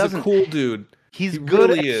 He's doesn't. a cool dude. He's He good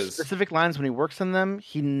really at is. specific lines when he works in them.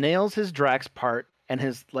 He nails his Drax part and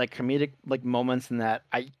his like comedic like moments in that.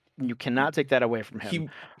 You cannot take that away from him.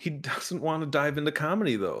 He doesn't want to dive into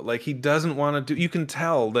comedy though. Like, he doesn't want to do. You can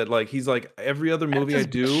tell that, like, he's like, every other movie I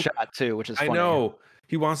That's his do, shot too, which is I funny. know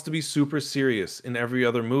he wants to be super serious in every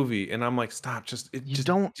other movie, and I'm like, stop, just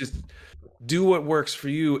do what works for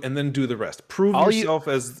you, and then do the rest. Prove yourself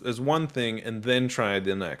as one thing, and then try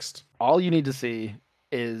the next. All you need to see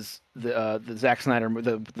is the Zack Snyder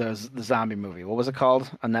the zombie movie. What was it called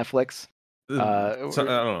on Netflix? So, I don't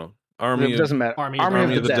know. Army It doesn't matter. Army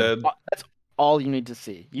of the Dead. That's all you need to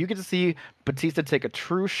see. You get to see Batista take a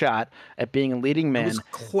true shot at being a leading It man. was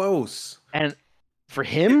close. And for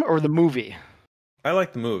him or the movie? I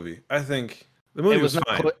like the movie. I think the movie was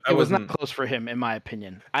fine. It was not close for him, in my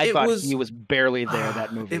opinion. I thought he was barely there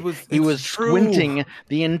that movie. He was squinting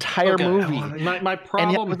the entire movie. My problem,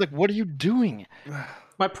 and I was like, "What are you doing?"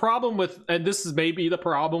 My problem with, and this is maybe the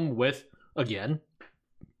problem with, again,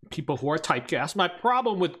 people who are typecast. My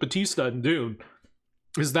problem with Batista and Dune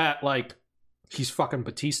is that, like, he's fucking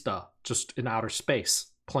Batista just in outer space.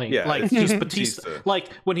 Playing like he's Batista. Like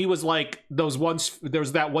when he was like there's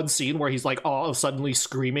that one scene where he's like all suddenly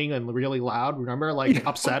screaming and really loud, remember, like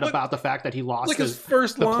upset about the fact that he lost like his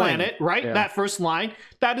first line. Planet, right? Yeah. That first line,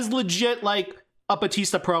 that is legit like a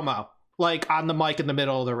Batista promo, like on the mic in the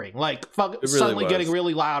middle of the ring, like suddenly getting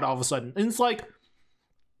really loud all of a sudden. And it's like,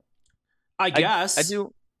 I guess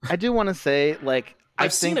I do want to say, like,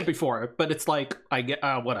 I've seen it before, but it's like, I get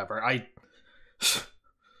whatever.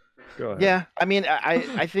 Go ahead. Yeah, I mean,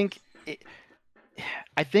 I think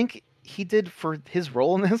he did for his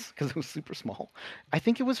role in this, because it was super small. I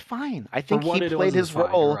think it was fine. I think he played his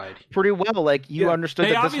role pretty well. Like, you understood.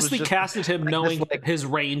 They that obviously this was casted him like knowing this, like, his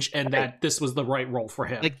range and that this was the right role for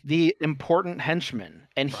him. Like the important henchman,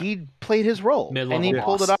 and he played his role, and he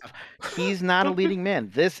pulled it off. He's not a leading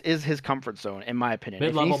man. This is his comfort zone, in my opinion.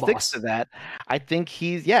 If he sticks to that, I think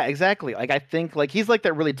he's exactly. Like, I think like he's like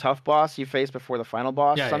that really tough boss you face before the final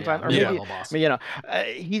boss sometimes. Or maybe, I mean,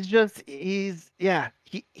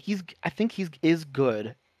 I think he is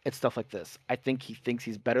good at stuff like this. I think he thinks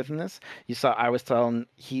he's better than this. You saw, I was telling,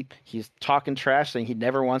 he's talking trash, saying he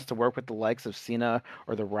never wants to work with the likes of Cena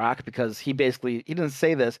or The Rock, because he didn't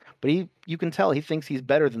say this, but you can tell he thinks he's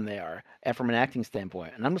better than they are from an acting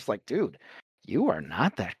standpoint. And I'm just like, dude, you are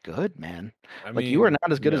not that good, man. Like, you are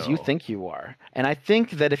not as good as you think you are. And I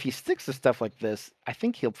think that if he sticks to stuff like this, I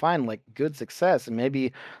think he'll find like good success, and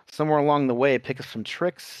maybe somewhere along the way pick up some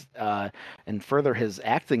tricks and further his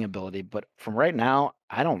acting ability. But from right now,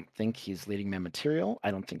 I don't think he's leading man material.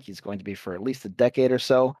 I don't think he's going to be for at least a decade or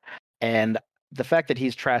so. And the fact that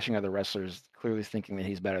he's trashing other wrestlers, clearly thinking that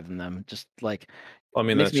he's better than them, just like,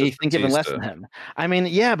 makes me think even less than him. I mean,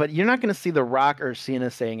 yeah, but you're not going to see The Rock or Cena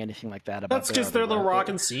saying anything like that about. That's because they're The Rock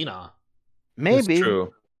and Cena. Maybe. That's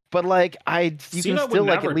true. But like, Cena can still would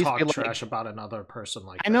like never at least talk be like, trash about another person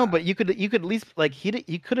like that. I know, but you could at least like he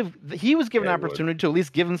was given an opportunity to at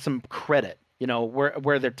least give him some credit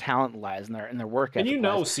where their talent lies and their work And ethic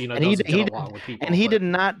lies. Cena And doesn't get along with people. and he did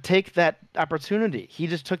not take that opportunity. He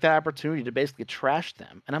just took that opportunity to basically trash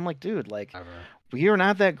them. And I'm like, dude, like, you're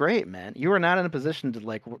not that great, man. You are not in a position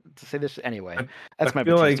to say this anyway. That's my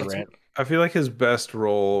Batista rant. I feel like his best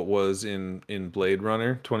role was in Blade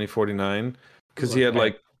Runner 2049 because he had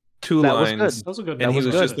like 2 lines. That was a good. And he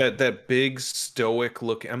was just that big stoic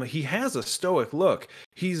look. I mean, he has a stoic look.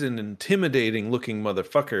 He's an intimidating looking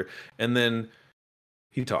motherfucker. And then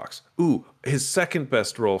he talks. Ooh, his second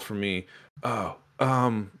best role for me.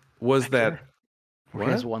 Was that He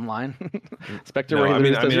has one line. Spectre. No, I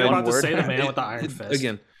mean, you're about to say the man with the iron fist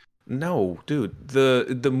again. No, dude.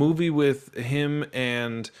 The movie with him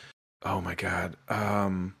and oh my god,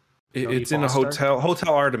 it's in a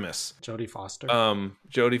Hotel Artemis. Jodie Foster.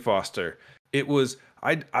 Jodie Foster. It was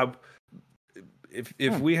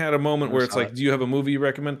if we had a moment where it's like, do you have a movie you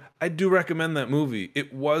recommend? I do recommend that movie.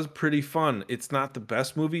 It was pretty fun. It's not the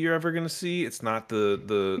best movie you're ever gonna see. It's not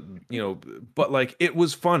the but like it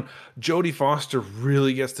was fun. Jodie Foster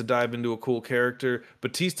really gets to dive into a cool character.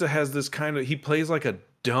 Batista has this he plays like a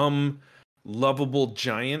dumb, lovable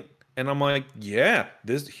giant. And I'm like, yeah,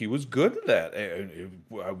 he was good at that. It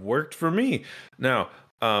worked for me. Now,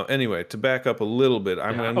 anyway, to back up a little bit,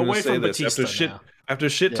 I'm going to say this. After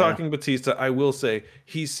shit talking Batista, I will say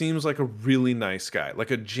he seems like a really nice guy,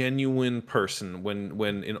 like a genuine person.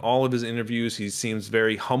 When in all of his interviews, he seems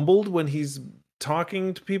very humbled when he's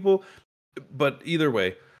talking to people. But either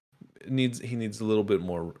way, he needs a little bit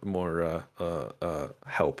more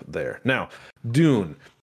help there. Now, Dune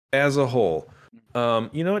as a whole.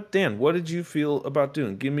 You know what, Dan? What did you feel about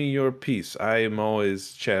Dune? Give me your piece. I am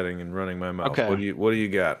always chatting and running my mouth. Okay. What do you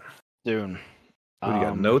got? Dune. What do you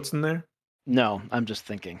got? Notes in there? No, I'm just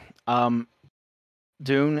thinking.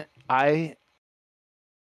 Dune. I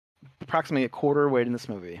approximately a quarter way in this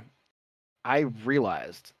movie, I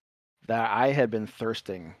realized that I had been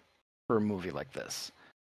thirsting for a movie like this,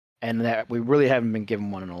 and that we really haven't been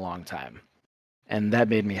given one in a long time, and that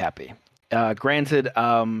made me happy. Granted,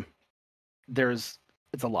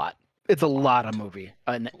 it's a lot. It's a lot of movie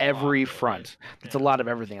on every front. It's a lot of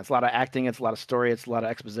everything. It's a lot of acting. It's a lot of story. It's a lot of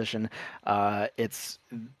exposition. It's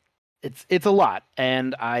a lot.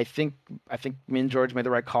 And I think me and George made the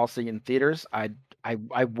right call seeing it in theaters. I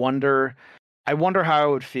wonder how I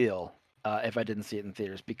would feel if I didn't see it in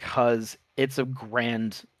theaters, because it's a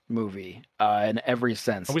grand movie in every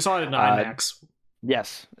sense. We saw it in IMAX.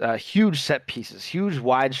 Yes, huge set pieces, huge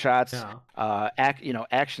wide shots,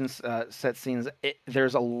 action set scenes.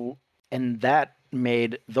 And that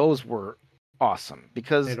made those were awesome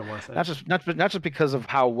because not just because of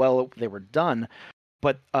how well they were done,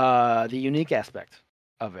 but the unique aspect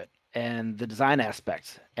of it and the design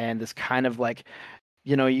aspect and this kind of like,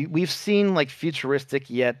 we've seen like futuristic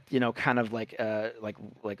yet kind of like I don't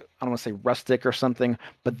want to say rustic or something,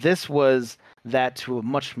 but this was that to a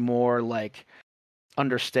much more like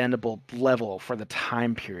understandable level for the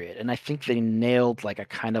time period. And I think they nailed like a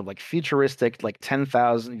kind of like futuristic, like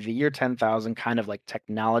the year 10,000 kind of like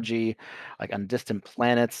technology, like on distant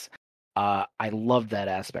planets. I love that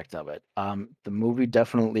aspect of it. The movie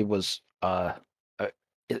definitely was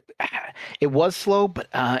it was slow, but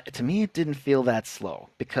to me it didn't feel that slow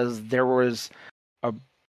because there was a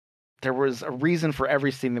reason for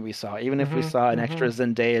every scene that we saw. Even if we saw an extra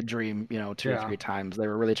Zendaya dream, 2 or 3 times, they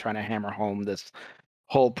were really trying to hammer home this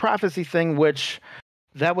whole prophecy thing, which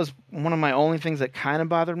that was one of my only things that kind of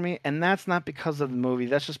bothered me. And that's not because of the movie.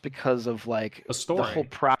 That's just because of like the story, the whole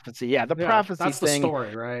prophecy. Yeah, the prophecy that's thing. The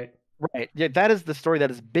story, right? Right. Yeah, that is the story that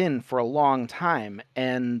has been for a long time.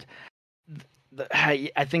 And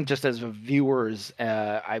I think just as viewers,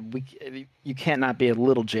 you can't not be a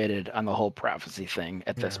little jaded on the whole prophecy thing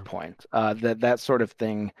at this point. That sort of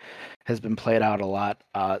thing has been played out a lot.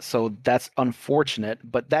 So that's unfortunate.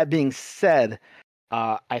 But that being said,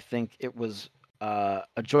 I think it was a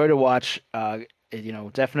joy to watch.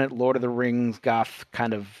 Definite Lord of the Rings goth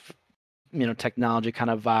kind of, technology kind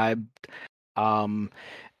of vibe.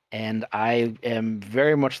 And I am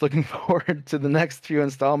very much looking forward to the next few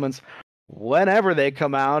installments, whenever they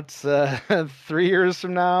come out, 3 years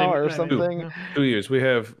from now or something. 2 years. We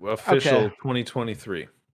have official 2023.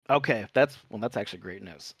 Okay, that's actually great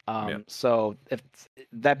news. So if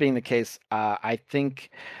that being the case, I think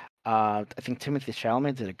Timothée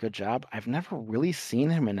Chalamet did a good job. I've never really seen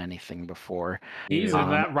him in anything before. He's in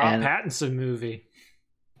that Rob Pattinson movie.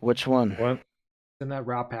 Which one? What? In that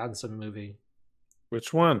Rob Pattinson movie.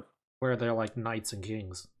 Which one? Where they're like knights and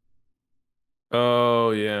kings.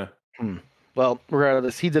 Oh yeah. Well,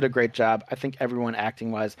 regardless, he did a great job. I think everyone acting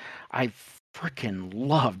wise, I freaking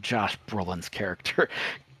love Josh Brolin's character.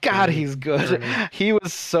 God, Journey. he's good. Journey. He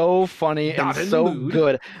was so funny Not and in the so mood.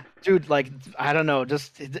 good. Dude, like, I don't know,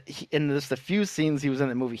 just in just the few scenes he was in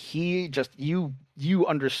the movie, he just you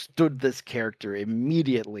understood this character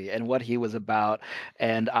immediately and what he was about.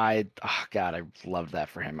 And God, I loved that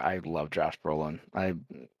for him. I love Josh Brolin.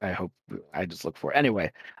 I hope I just look for it.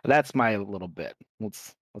 Anyway, that's my little bit.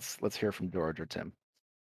 Let's hear from George or Tim.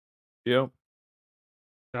 Yep.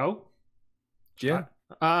 No? Yeah.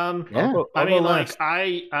 Um, Yeah. I'll I go mean, like,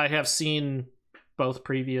 last. I have seen both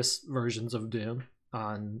previous versions of Dune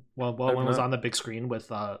on, well, I've one was not. on the big screen with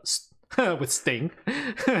with Sting.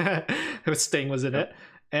 With Sting was in it.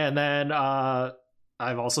 And then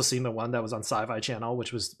I've also seen the one that was on Sci-Fi Channel,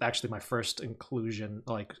 which was actually my first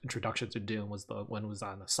introduction to Dune, was the one was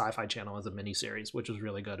on the Sci-Fi Channel as a miniseries, which was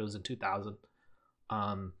really good. It was in 2000.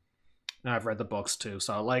 And I've read the books too.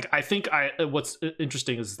 So like, I think what's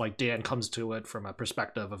interesting is like Dan comes to it from a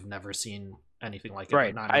perspective of never seen anything like it.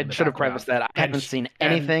 Right. Not I in the should have background. prefaced that. I And- haven't seen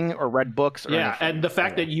and- anything or read books or Yeah, anything. and the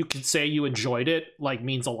fact that you can say you enjoyed it like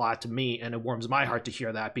means a lot to me, and it warms my heart to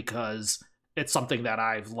hear that, because it's something that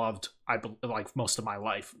I've loved, like most of my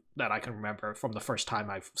life, that I can remember from the first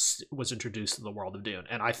time I was introduced to the world of Dune.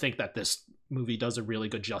 And I think that this movie does a really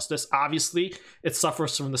good justice. Obviously, it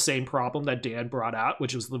suffers from the same problem that Dan brought out,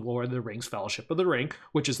 which was the Lord of the Rings Fellowship of the Ring,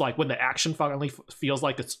 which is like when the action finally feels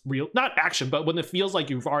like it's real, not action, but when it feels like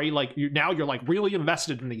you've already you're like really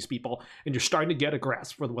invested in these people and you're starting to get a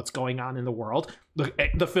grasp for what's going on in the world,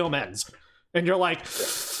 the film ends and you're like,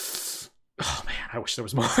 oh man, I wish there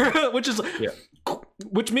was more.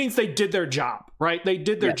 Which means they did their job, right? They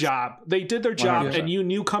did their job. They did their job, 100%. and you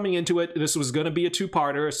knew coming into it this was going to be a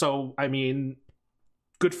two-parter. So I mean,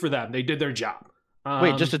 good for them. They did their job.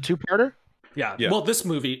 Wait, just a two-parter? Yeah. Yeah. Well, this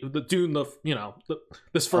movie, the Dune,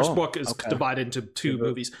 this first book is okay. divided into two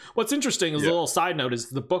movies. What's interesting is a little side note is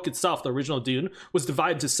the book itself, the original Dune, was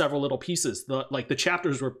divided into several little pieces. The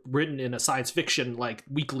chapters were written in a science fiction like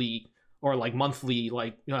weekly or like monthly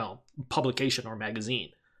publication or magazine,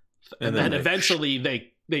 and then eventually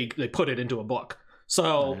they put it into a book. So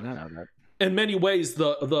I don't know that. in many ways,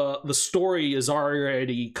 the story is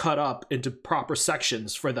already cut up into proper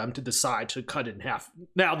sections for them to decide to cut it in half.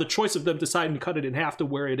 Now, the choice of them deciding to cut it in half to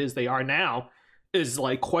where it is they are now is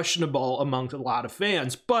like questionable among a lot of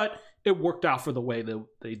fans, but it worked out for the way that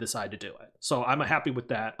they decided to do it. So I'm happy with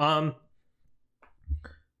that.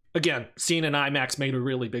 Again, seeing in IMAX made a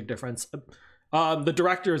really big difference. The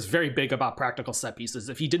director is very big about practical set pieces.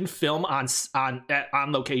 If he didn't film on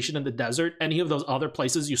location in the desert, any of those other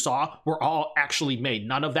places you saw were all actually made.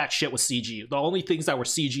 None of that shit was CG. The only things that were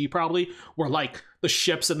CG probably were like the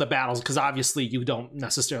ships and the battles, because obviously you don't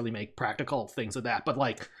necessarily make practical things of that. But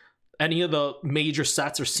like any of the major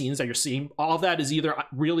sets or scenes that you're seeing, all of that is either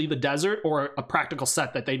really the desert or a practical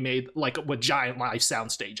set that they made like a giant live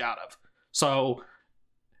soundstage out of. So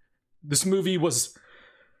this movie was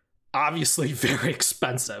obviously very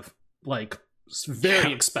expensive, like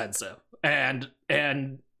very expensive, and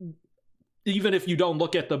even if you don't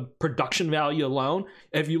look at the production value alone,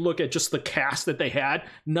 if you look at just the cast that they had,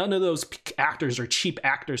 none of those actors are cheap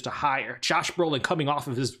actors to hire. Josh Brolin, coming off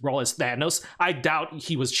of his role as Thanos, I doubt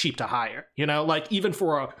he was cheap to hire, like even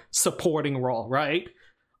for a supporting role, right?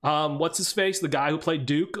 What's his face, the guy who played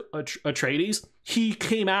Duke Atreides, he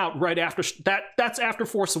came out right after that's after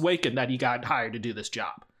Force Awakens that he got hired to do this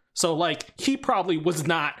job. So like he probably was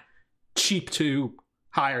not cheap to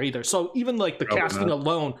hire either. So even like the casting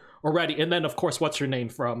alone already, and then of course what's her name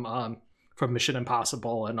from Mission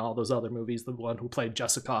Impossible and all those other movies, the one who played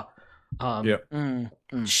Jessica,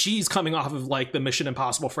 she's coming off of like the Mission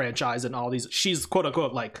Impossible franchise and all these, she's quote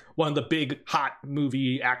unquote like one of the big hot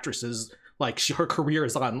movie actresses. Like her career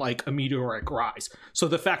is on like a meteoric rise. So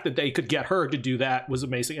the fact that they could get her to do that was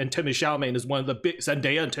amazing. And Timothée Chalamet is one of the big,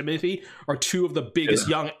 Zendaya and Timothy are two of the biggest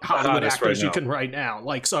young Hollywood actors you can right now.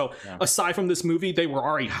 Like, so aside from this movie, they were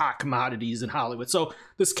already hot commodities in Hollywood. So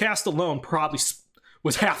this cast alone probably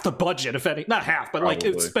was half the budget, if any, not half, but like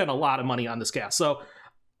it spent a lot of money on this cast. So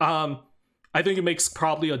I think it makes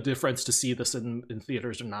probably a difference to see this in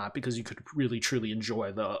theaters or not, because you could really truly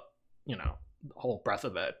enjoy the whole breadth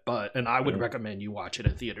of it. And I would recommend you watch it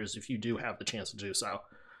in theaters if you do have the chance to do so.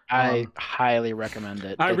 I highly recommend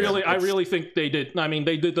it. I really think they did. I mean,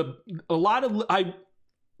 they did the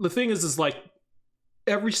thing is like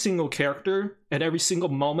every single character and every single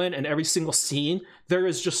moment and every single scene, there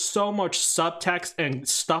is just so much subtext and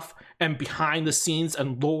stuff and behind the scenes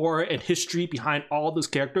and lore and history behind all those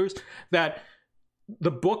characters that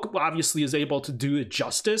the book obviously is able to do it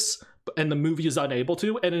justice, and the movie is unable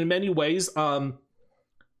to. And in many ways,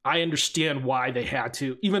 I understand why they had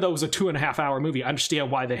to, even though it was a 2.5 hour movie, I understand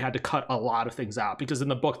why they had to cut a lot of things out, because in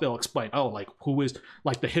the book they'll explain, oh, like who is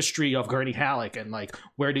like the history of Gurney Halleck, and like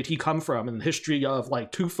where did he come from, and the history of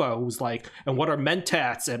like Tufa, who's like, and what are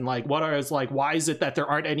mentats, and like what are, is like, why is it that there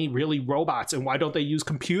aren't any really robots, and why don't they use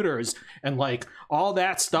computers, and like all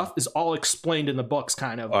that stuff is all explained in the books,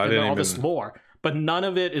 kind of, and all this lore, but none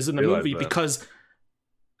of it is in the movie because,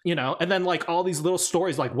 you know, and then like all these little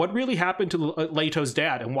stories, like what really happened to Leto's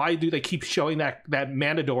dad, and why do they keep showing that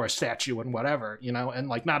Manador statue and whatever, you know, and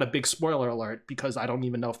like, not a big spoiler alert because I don't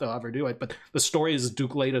even know if they'll ever do it, but the story is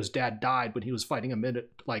Duke Leto's dad died when he was fighting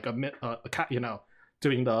you know,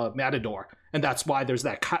 doing the Matador, and that's why there's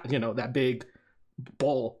that, you know, that big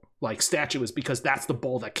bull like statue, is because that's the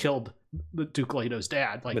bull that killed the Duke Leto's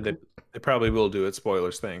dad. Like, they probably will do it.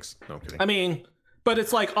 Spoilers, thanks. No, I'm kidding. I mean, but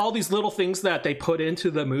it's like all these little things that they put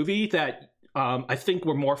into the movie that I think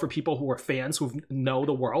were more for people who are fans who know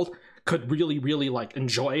the world, could really, really like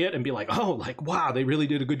enjoy it and be like, oh, like, wow, they really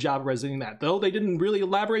did a good job of representing that. Though they didn't really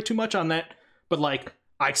elaborate too much on that. But like,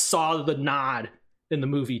 I saw the nod in the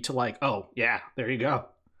movie to like, oh, yeah, there you go.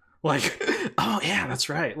 Like, oh, yeah, that's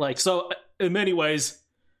right. Like, so in many ways,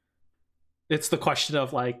 it's the question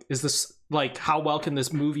of like, is this like, how well can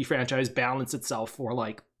this movie franchise balance itself for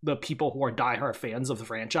like the people who are diehard fans of the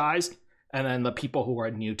franchise, and then the people who are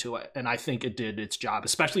new to it. And I think it did its job,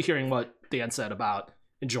 especially hearing what Dan said about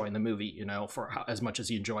enjoying the movie, you know, for as much as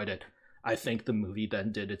he enjoyed it. I think the movie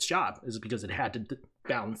then did its job, is because it had to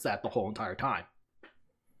balance that the whole entire time.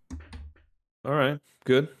 All right,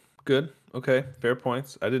 good. Okay, fair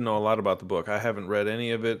points. I didn't know a lot about the book. I haven't read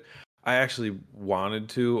any of it. I actually wanted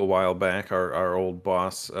to a while back. Our old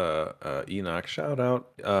boss, Enoch, shout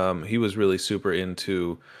out. He was really super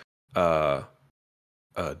into Dune,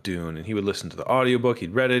 and he would listen to the audiobook.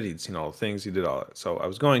 He'd read it. He'd seen all the things. He did all that. So I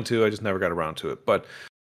was going to. I just never got around to it. But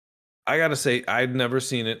I gotta say, I'd never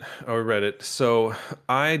seen it or read it, so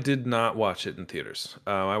I did not watch it in theaters.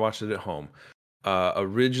 I watched it at home.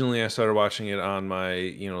 Originally, I started watching it on my,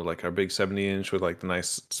 you know, like our big 70-inch with like the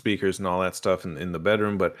nice speakers and all that stuff in the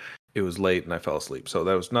bedroom, but it was late and I fell asleep. So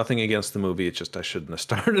that was nothing against the movie. It's just I shouldn't have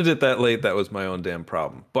started it that late. That was my own damn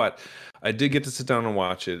problem. But I did get to sit down and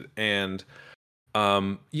watch it, and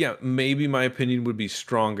yeah, maybe my opinion would be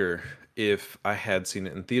stronger if I had seen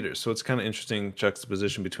it in theaters. So it's kind of interesting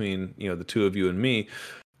juxtaposition between, you know, the two of you and me.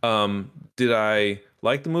 Did I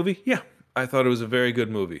like the movie? Yeah, I thought it was a very good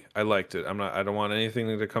movie. I liked it. I don't want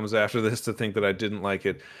anything that comes after this to think that I didn't like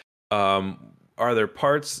it. Are there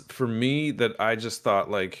parts for me that I just thought,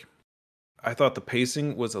 like, I thought the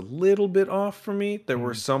pacing was a little bit off for me. There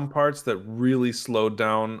were some parts that really slowed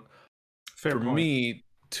down Fair for point. me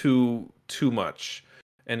too much,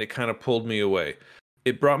 and it kind of pulled me away.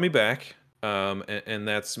 It brought me back, and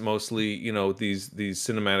that's mostly, you know, these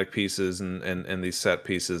cinematic pieces and these set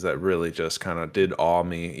pieces that really just kind of did awe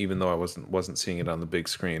me, even though I wasn't seeing it on the big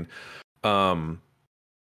screen. To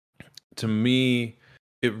me,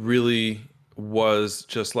 it really was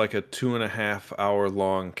just like a 2.5 hour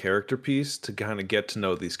long character piece to kind of get to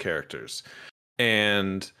know these characters.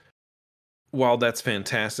 And while that's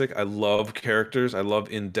fantastic, I love characters. I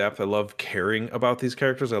love in depth. I love caring about these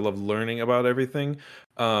characters. I love learning about everything.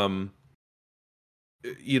 You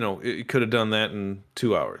know, it could have done that in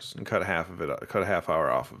 2 hours and cut a half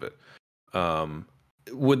hour off of it.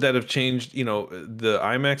 Would that have changed, you know, the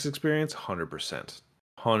IMAX experience? 100%.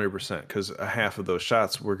 100%, because a half of those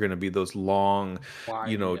shots were going to be those long,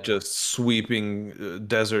 you know, just sweeping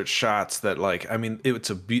desert shots that, like, I mean,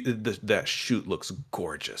 that shoot looks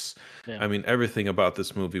gorgeous. Yeah. I mean, everything about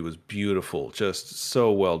this movie was beautiful, just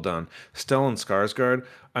so well done. Stellan Skarsgård,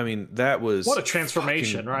 I mean, that was what a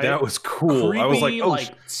transformation, right? That was cool. Creepy, I was like, oh,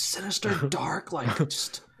 like sinister, dark, like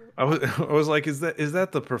just. I was like, is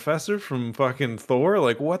that the professor from fucking Thor?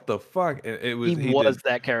 Like, what the fuck? It was. He was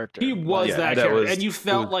that character. He was Yeah, that that character, was- and you it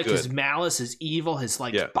felt was like his good. malice, his evil, his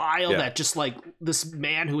like Yeah, bile, yeah. that just like this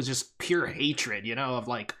man who was just pure hatred, you know, of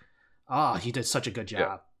like, he did such a good job.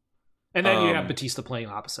 Yeah. And then you have Batista playing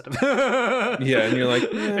opposite of him. Yeah, and you're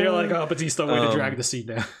like, you're like, oh, Batista, way to drag Um, the scene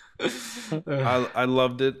down. I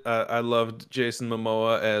loved it. I loved Jason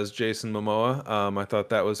Momoa as Jason Momoa. I thought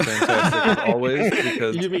that was fantastic as always,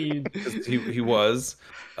 because You mean he was.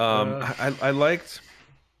 I liked.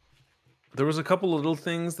 There was a couple little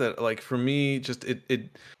things that, like, for me, just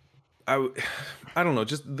I don't know,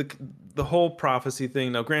 just the whole prophecy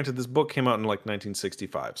thing. Now, granted, this book came out in like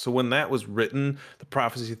 1965, so when that was written, the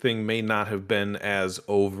prophecy thing may not have been as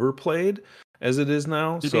overplayed as it is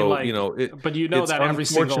now. You'd be So like, you know, but you know it's that every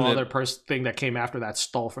single unfortunate. other thing that came after that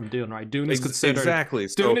stole from Dune, right? Dune is considered Exactly.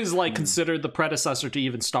 Dune So is like considered the predecessor to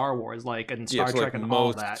even Star Wars, like, and yeah, Star so Trek like and all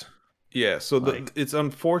most that. yeah. So Like, it's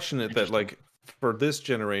unfortunate that Interesting. like for this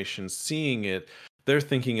generation seeing it, they're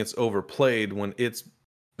thinking it's overplayed when it's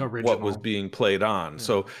what was original. being played on.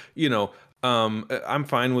 So, you know, I'm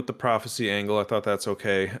fine with the prophecy angle. I thought that's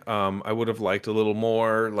okay. I would have liked a little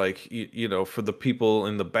more, like, you know, for the people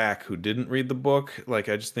in the back who didn't read the book, like,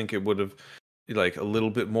 I just think it would have, like, a little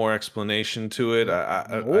bit more explanation to it.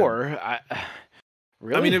 I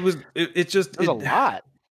Really? mean, it just, There's a lot.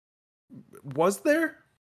 was there?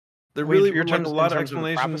 There Wait, really you're were, like, a in lot of terms of the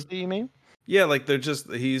explanation. prophecy, you mean? Yeah, like, they're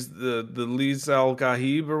just, he's the Liz Al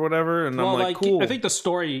Ghaib or whatever. And I'm Well, like, like, I cool. think the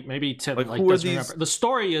story, maybe Tim Like, like who are doesn't these? remember. The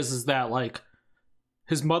story is that like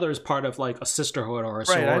his mother is part of like a sisterhood or a Right,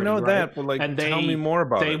 I sorority, know right? that, but like, And tell me more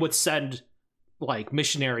about they it. would send like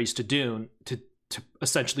missionaries to Dune to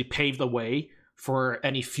essentially pave the way for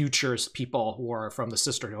any future people who are from the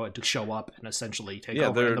sisterhood to show up and essentially take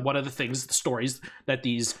over. And one of the things, the stories that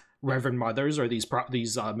these Reverend Mothers or these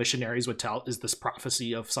missionaries would tell is this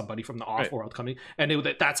prophecy of somebody from the off world coming, and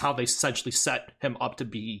that's how they essentially set him up to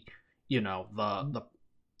be, you know, the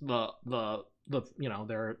you know,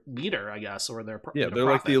 their leader, I guess, or their they're prophet.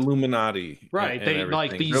 like the Illuminati, right? And They everything.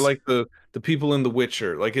 like these. They're like the people in The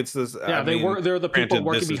Witcher. Like it's this. Yeah, I mean, they're the people granted,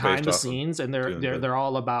 working this is behind based the off of scenes, and Dune, but- they're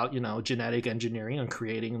all about, you know, genetic engineering and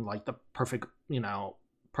creating like the perfect, you know,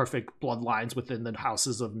 perfect bloodlines within the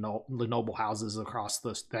houses of the noble houses across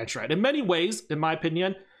the stench. Right. In many ways, in my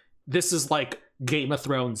opinion, this is like Game of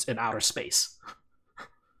Thrones in outer space.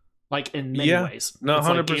 Like in many ways, no, it's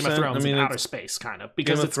 100%. like Game of Thrones I mean, in outer it's space, kind of, Game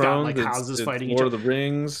because of it's got like Thrones, houses it's fighting each Lord other. of the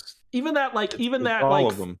Rings. Even that, like, It's all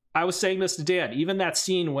of them. I was saying this to Dan. Even that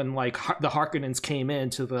scene when like the Harkonnens came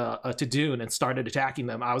into the to Dune and started attacking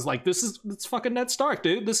them, I was like, it's fucking Ned Stark,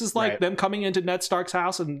 dude. This is like them coming into Ned Stark's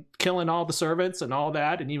house and killing all the servants and all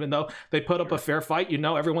that. And even though they put up a fair fight, you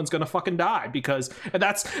know, everyone's gonna fucking die because. And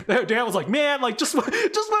that's Dan was like, man, like just when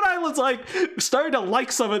I was like starting to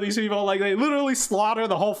like some of these people, like they literally slaughter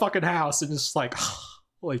the whole fucking house, and it's just like.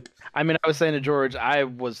 Like, I mean, I was saying to George, I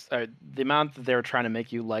was the amount that they were trying to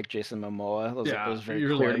make you like Jason Momoa was very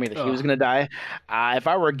clear to me that he was going to die. If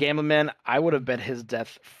I were a gambling man, I would have bet his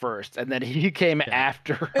death first, and then he came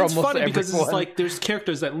after. It's funny because it's like there's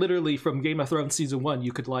characters that literally from Game of Thrones season 1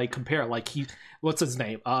 you could like compare. Like what's his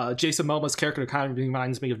name? Jason Momoa's character kind of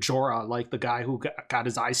reminds me of Jorah, like the guy who got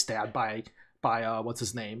his eye stabbed by what's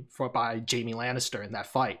his name by Jaime Lannister in that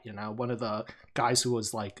fight. You know, one of the guys who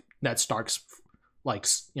was like Ned Stark's. Like,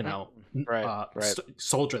 you know,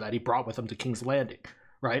 soldier that he brought with him to King's Landing,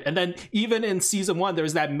 right? And then even in season 1,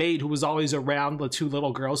 there's that maid who was always around the 2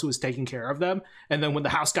 little girls who was taking care of them. And then when the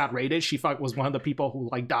house got raided, she was one of the people who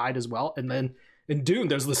like died as well. And then in Dune,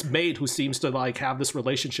 there's this maid who seems to like have this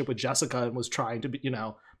relationship with Jessica and was trying to be, you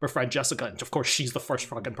know, befriend Jessica. And of course, she's the first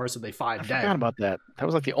fucking person they find dead. I forgot about that. That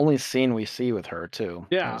was like the only scene we see with her too.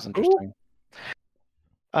 Yeah, that was interesting.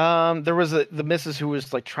 There was the missus who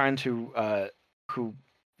was like trying to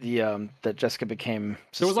that Jessica became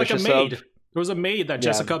suspicious. There was like a maid. There was a maid that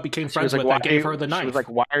Jessica became friends with that gave her the knife. She was like,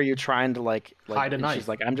 "Why are you trying to like hide a knife?" She's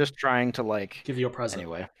like, "I'm just trying to like give you a present."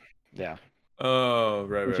 Anyway, yeah. Oh,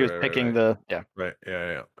 right. She was picking the Right.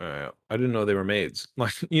 Yeah. I didn't know they were maids.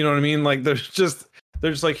 Like, you know what I mean? Like, they're just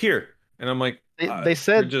like here, and I'm like, they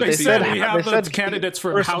said we have the candidates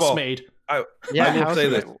for housemaid. I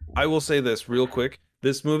will say this real quick.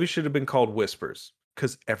 This movie should have been called Whispers.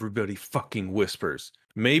 Because everybody fucking whispers.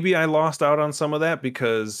 Maybe I lost out on some of that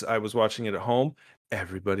because I was watching it at home.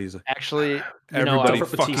 Everybody's actually, everybody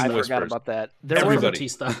fucking whispers. I forgot about that. Everybody.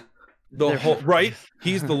 The whole right.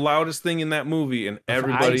 He's the loudest thing in that movie, and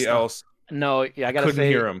everybody else. No, yeah, I gotta couldn't say,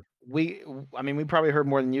 hear him. We probably heard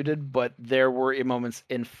more than you did, but there were moments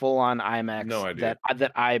in full-on IMAX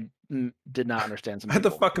that I did not understand. Some I had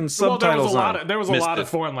the fucking subtitles on. There was a lot of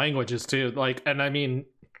foreign languages too. Like, and I mean.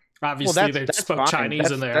 Obviously, they spoke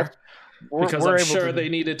Chinese in there because I'm sure they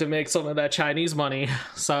needed to make some of that Chinese money.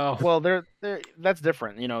 So, well, that's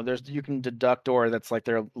different. You know, you can deduct, or that's like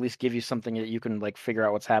they're at least give you something that you can like figure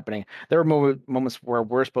out what's happening. There were moments where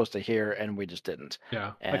we're supposed to hear and we just didn't.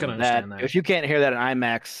 Yeah, and I can understand that. If you can't hear that in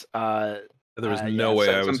IMAX, there was no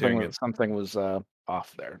way I was hearing it. Something was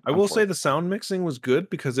off there. I will say the sound mixing was good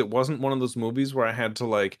because it wasn't one of those movies where I had to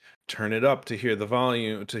like turn it up to hear the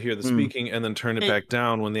volume, to hear the speaking, and then turn it back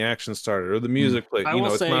down when the action started or the music played. You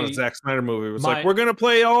know, it's not a Zack Snyder movie. It was like, we're gonna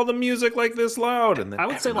play all the music like this loud, and then I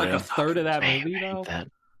would say like a third of that movie though.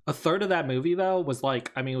 a third of that movie though was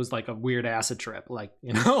like, I mean, it was like a weird acid trip, like,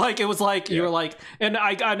 you know, like it was like you were like, and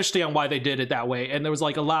I understand why they did it that way, and there was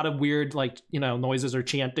like a lot of weird, like, you know, noises or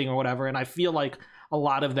chanting or whatever, and I feel like a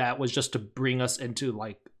lot of that was just to bring us into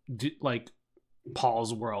like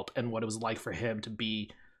Paul's world and what it was like for him to be,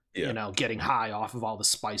 you know, getting high off of all the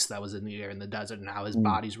spice that was in the air in the desert and how his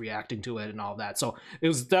body's reacting to it and all that. So it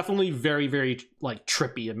was definitely very, very like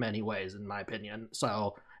trippy in many ways, in my opinion.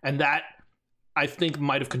 So, and that I think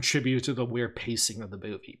might have contributed to the weird pacing of the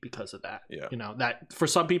movie because of that. You know, that for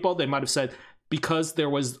some people they might have said because there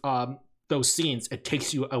was those scenes, it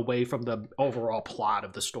takes you away from the overall plot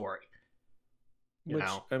of the story. You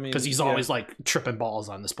know, I mean, because he's always like tripping balls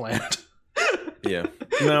on this planet.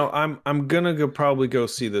 No, I'm gonna probably go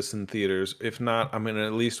see this in theaters. If not, I'm gonna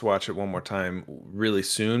at least watch it one more time really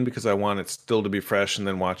soon because I want it still to be fresh and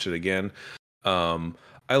then watch it again.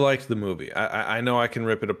 I liked the movie. I know I can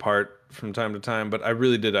rip it apart from time to time, but I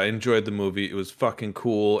really did. I enjoyed the movie. It was fucking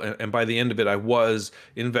cool, and by the end of it, I was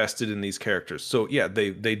invested in these characters. So yeah,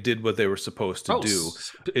 they did what they were supposed to do.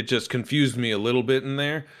 It just confused me a little bit in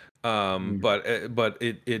there. But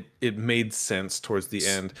it made sense towards the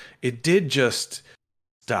end. It did just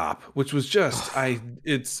stop, which was just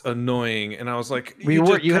it's annoying, and I was like, you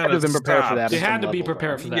had to have been prepared for that. You had to be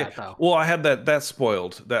prepared for that, though. Well, I had that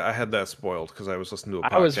spoiled. I had that spoiled because I was listening to a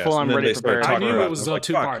podcast. I was full on ready prepared. I knew it was a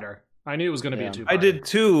two-parter. I knew it was going to be a two-parter. I did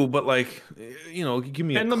too, but like, you know, give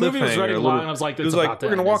me a cliffhanger. And the movie was already long. I was like, it's about to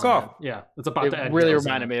end. We're gonna walk off. Yeah, it's about to end. It really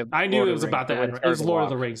reminded me of. I knew it was about to end. It was Lord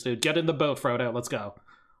of the Rings, dude. Get in the boat, Frodo. Let's go.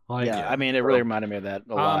 Like, I mean, it really reminded me of that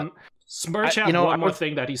a lot. Smirch had one more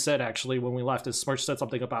thing that he said actually when we left. Is Smirch said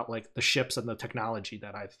something about like the ships and the technology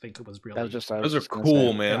that I think it was really. That was just, those are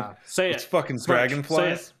cool, man. Yeah. Say it's fucking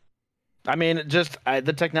dragonflies. I mean, just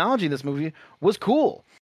the technology in this movie was cool,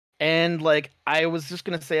 and like I was just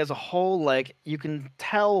gonna say, as a whole, like you can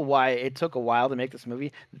tell why it took a while to make this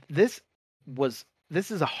movie. This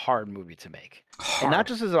is a hard movie to make, and not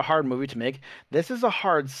just as a hard movie to make. This is a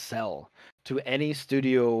hard sell to any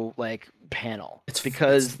studio like panel. It's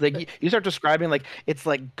because like you start describing like it's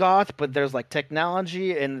like goth, but there's like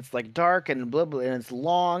technology and it's like dark and blah blah and it's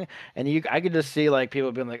long, and I could just see like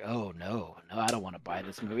people being like, oh no, I don't want to buy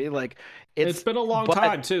this movie. Like it's been a long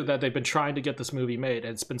time too that they've been trying to get this movie made.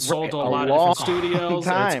 It's been sold to a lot of different studios.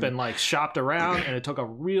 And it's been like shopped around, and it took a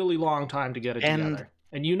really long time to get it together.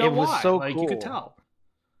 And you know why? So like cool. You could tell.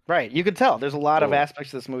 Right, you could tell. There's a lot of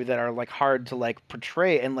aspects of this movie that are like hard to like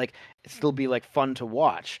portray and like still be like fun to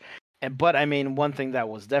watch. But I mean, one thing that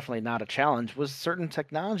was definitely not a challenge was certain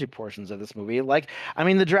technology portions of this movie. Like, I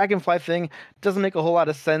mean, the dragonfly thing doesn't make a whole lot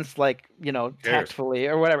of sense, like, you know, tactfully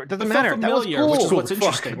or whatever. It doesn't matter. That was cool. Which is what's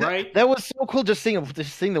interesting, right? That was so cool. Just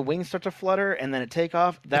seeing the wings start to flutter and then it take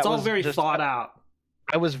off. It's all very thought out.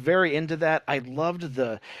 I was very into that. I loved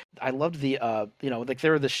the you know, like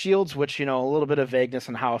there were the shields, which, you know, a little bit of vagueness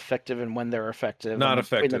on how effective and when they're effective. Not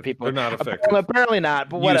effective. They're not effective. Apparently not,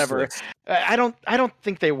 but whatever. I don't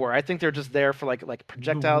think they were. I think they're just there for like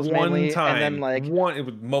projectiles mainly. Time, and then like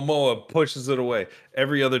Momoa pushes it away.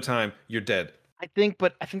 Every other time, you're dead. I think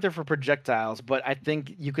they're for projectiles, but I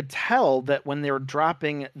think you could tell that when they were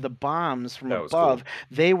dropping the bombs from above,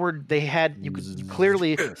 cool. You could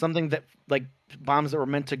clearly something that like bombs that were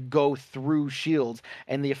meant to go through shields,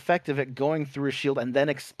 and the effect of it going through a shield and then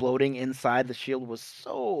exploding inside the shield was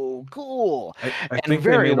so cool. I think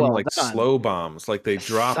very they made them like done. Slow bombs, like they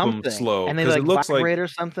drop them slow, and they like vibrate or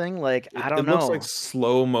something. Like I don't know. It looks like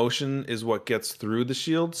slow motion is what gets through the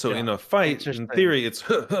shield. So in a fight, in theory, it's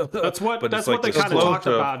that's what they kind of talked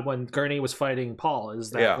about when Gurney was fighting Paul.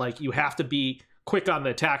 Is that like you have to be quick on the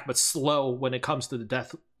attack, but slow when it comes to the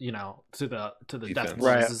death, you know, to the death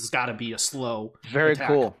blows. Right. It's got to be a slow very attack.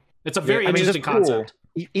 Cool. It's a very interesting concept.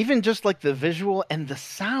 Cool. Even just like the visual and the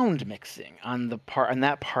sound mixing on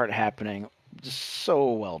that part happening, just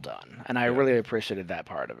so well done, and I really appreciated that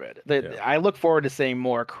part of it. I look forward to seeing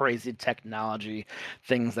more crazy technology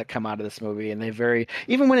things that come out of this movie, and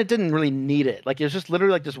even when it didn't really need it, like it was just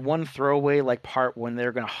literally like just one throwaway like part when they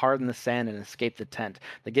were going to harden the sand and escape the tent.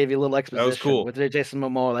 They gave you a little exposition. That was cool. With Jason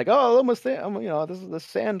Momoa, like, oh, almost, you know, this is the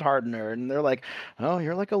sand hardener, and they're like, oh,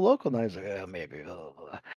 you're like a local, and I was like, oh, maybe.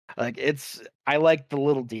 Like I like the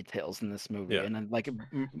little details in this movie, and like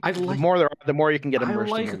the more you can get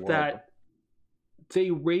immersed in the world. That they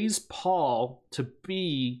raise Paul to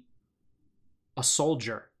be a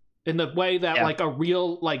soldier in the way that like a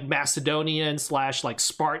real like Macedonian / like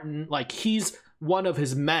Spartan, like he's one of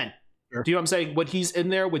his men. Sure. Do you know what I'm saying? When he's in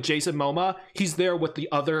there with Jason Momoa, he's there with the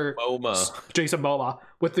other Jason Momoa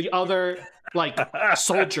with the other like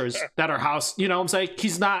soldiers that are house. You know what I'm saying?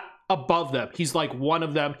 He's not above them. He's like one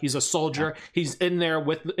of them. He's a soldier. He's in there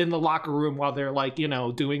in the locker room while they're like,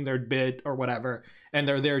 doing their bid or whatever, and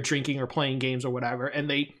they're there drinking or playing games or whatever, and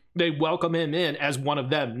they welcome him in as one of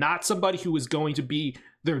them, not somebody who is going to be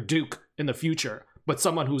their duke in the future, but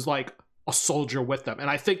someone who's like a soldier with them. And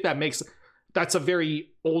I think that's a very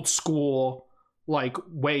old school like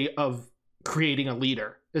way of creating a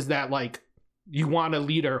leader, is that like you want a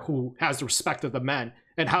leader who has the respect of the men.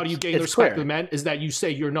 And how do you gain the respect of the men? Is that you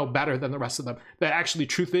say you're no better than the rest of them. That actually,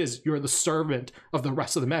 truth is, you're the servant of the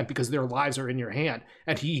rest of the men because their lives are in your hand.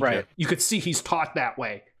 And you could see he's taught that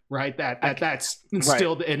way, right? That's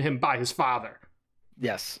instilled in him by his father.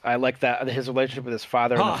 Yes, I like that. His relationship with his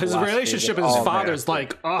father. His relationship with his father is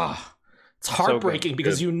like, it's heartbreaking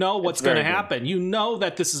because you know what's going to happen. You know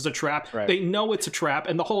that this is a trap. Right. They know it's a trap.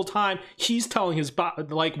 And the whole time he's telling his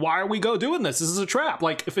like, why are we doing this? This is a trap.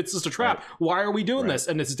 Like, if it's just a trap, why are we doing this?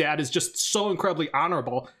 And his dad is just so incredibly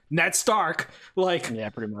honorable. Ned Stark, like, yeah,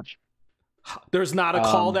 pretty much. There's not a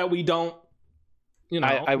call that we don't,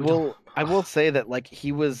 I will say that like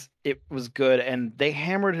it was good, and they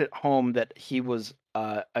hammered it home that he was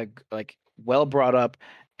like well brought up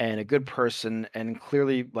and a good person, and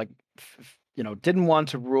clearly like didn't want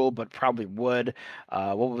to rule but probably would.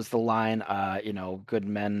 What was the line? Good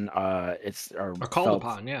men are called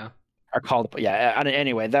upon. Are called upon. Yeah.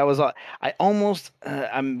 Anyway, that was I almost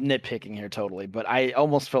I'm nitpicking here totally, but I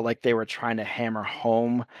almost felt like they were trying to hammer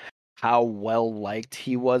home how well liked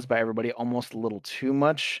he was by everybody, almost a little too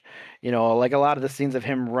much. Like a lot of the scenes of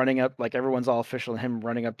him running up, like everyone's all official, and him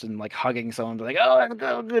running up and like hugging someone, like,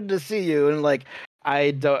 "Oh, good to see you," and like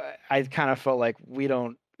I kind of felt like we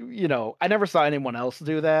don't. I never saw anyone else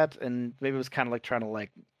do that, and maybe it was kind of like trying to like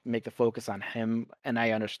make the focus on him, and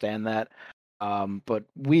I understand that. But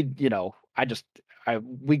we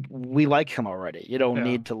like him already. You don't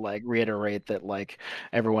need to like reiterate that like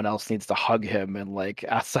everyone else needs to hug him and like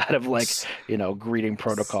outside of like greeting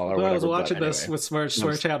protocol or whatever. I was watching this with Smirch.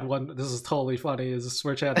 Smirch had one. This is totally funny.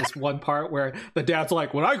 Smirch had this one part where the dad's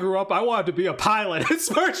like, "When I grew up, I wanted to be a pilot." And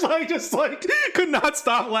Smirch just could not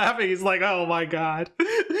stop laughing. He's like, "Oh my god."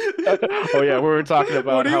 Oh yeah, we were talking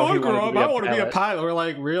about when how he grow up. I want to be a pilot. We're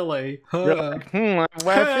like, really? Well, I feel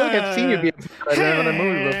like I've seen you be a pilot in another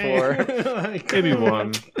movie before. Maybe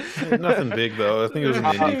one. Nothing big though. I think it was an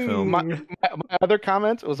indie film. My other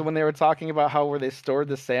comment was when they were talking about how where they stored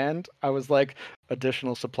the sand. I was like,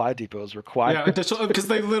 additional supply depots required. Yeah, additional, because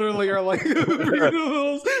they literally are like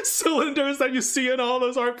little cylinders that you see in all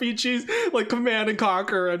those RPGs, like Command and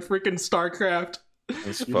Conquer and freaking StarCraft.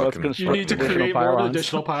 You need to create more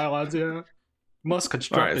additional pylons. Yeah. Must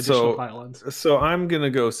construct additional pylons. So I'm gonna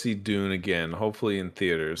go see Dune again, hopefully in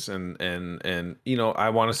theaters, and I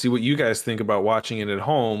want to see what you guys think about watching it at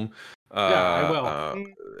home. I will,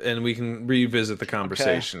 and we can revisit the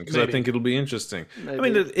conversation because I think it'll be interesting. Maybe. I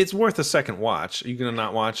mean, it's worth a second watch. Are you gonna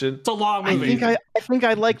not watch it? It's a long movie. I think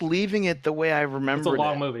I like leaving it the way I remember. It's a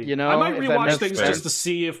long movie. I might rewatch things just to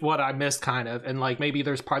see if what I missed, kind of, and like maybe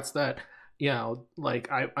there's parts that. Like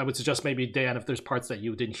I would suggest maybe Dan, if there's parts that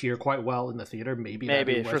you didn't hear quite well in the theater,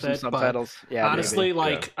 maybe for some subtitles. But honestly,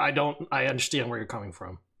 I understand where you're coming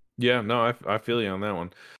from. Yeah, no, I feel you on that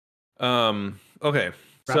one. Okay,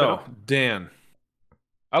 so Dan,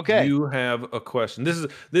 okay, you have a question.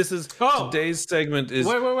 This is today's segment. Is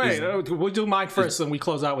wait. We'll do mine first, and we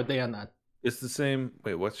close out with Dan. Then it's the same.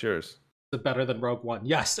 Wait, what's yours? Is it better than Rogue One?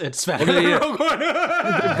 Yes, it's better than Rogue One.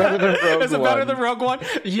 Is it better than Rogue One?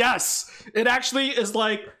 Yes. It actually is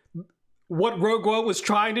like what Rogue One was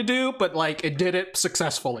trying to do, but like it did it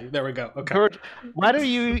successfully. There we go. Okay. George, why do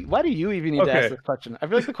you even need to ask this question? I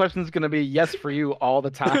feel like the question is going to be yes for you all the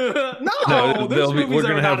time. No, we're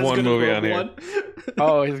going to have one movie on here.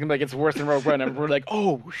 Oh, he's going to be like, it's worse than Rogue One. And we're like,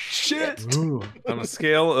 oh, shit. Ooh. On a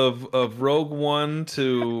scale of Rogue One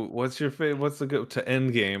to, what's your favorite? What's the good to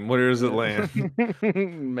Endgame? Where does it land?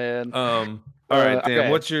 Man. All right, Dan.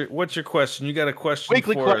 Okay. What's your question? You got a question?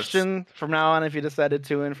 Weekly question from now on. If you decided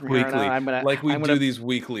to, and from weekly, here on out, we do these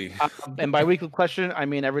weekly. And by weekly question, I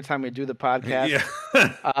mean every time we do the podcast.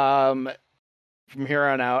 Yeah. From here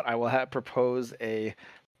on out, I will propose a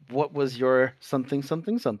what was your something.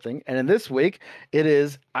 And in this week, it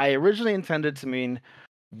is. I originally intended to mean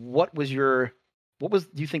what do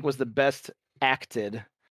you think was the best acted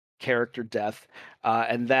character death,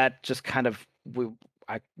 and that just kind of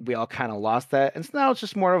we all kind of lost that. And so now it's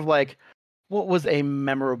just more of like, what was a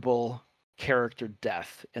memorable character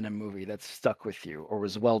death in a movie that stuck with you or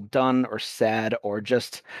was well done or sad or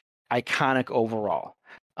just iconic overall?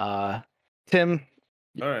 Tim,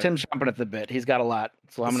 All right. Tim's jumping at the bit. He's got a lot,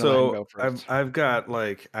 so I'm gonna let him So go I've first. I've got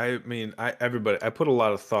like I put a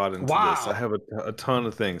lot of thought into this. I Wow. have a ton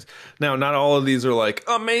of things. Now, not all of these are like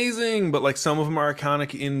amazing, but like some of them are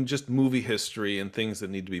iconic in just movie history and things that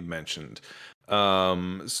need to be mentioned.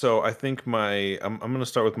 So I think I'm gonna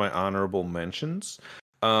start with my honorable mentions.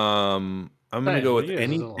 I'm gonna Hey, go well, with you guys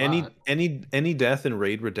did a lot. any death in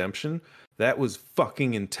Raid Redemption. That was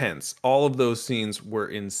fucking intense. All of those scenes were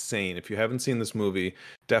insane. If you haven't seen this movie,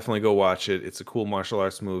 definitely go watch it. It's a cool martial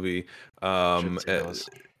arts movie. Should Um, see uh, those.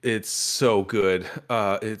 it's so good.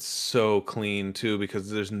 It's so clean too because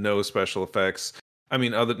there's no special effects. I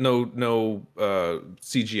mean, other no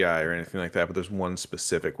CGI or anything like that. But there's one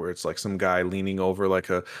specific where it's like some guy leaning over like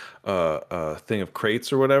a thing of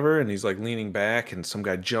crates or whatever, and he's like leaning back, and some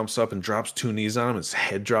guy jumps up and drops two knees on him. His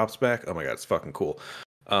head drops back. Oh my god, it's fucking cool.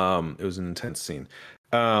 It was an intense scene.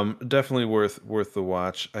 Definitely worth the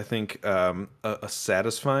watch. I think a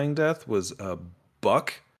satisfying death was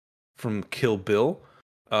Buck from Kill Bill,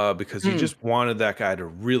 because you Hmm. just wanted that guy to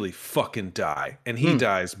really fucking die, and he Hmm.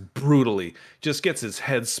 dies brutally. Just gets his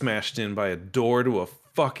head smashed in by a door to a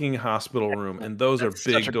fucking hospital room, and those are That's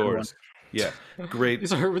such big a good one. doors. Yeah, great,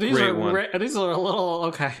 These are great one. these are a little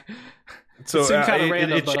okay. It So seemed kind of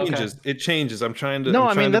random, it but okay. changes. It changes. No, I'm I mean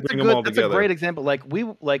trying to bring them all that's a together. great example. Like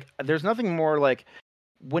there's nothing more like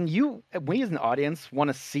when we as an audience want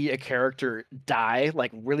to see a character die like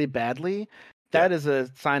really badly, Yeah. that is a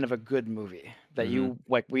sign of a good movie. That Hmm. you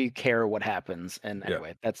like we care what happens. And Yeah.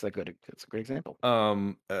 anyway, that's a great example.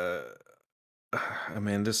 Um. Uh. I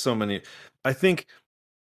mean, there's so many. I think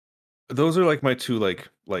those are like my two like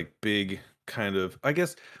big kind of. I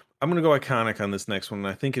guess I'm gonna go iconic on this next one. And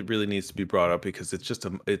I think it really needs to be brought up because it's just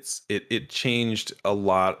it changed a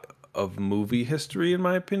lot of movie history in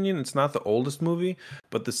my opinion. It's not the oldest movie,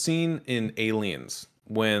 but the scene in Aliens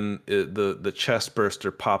when the chest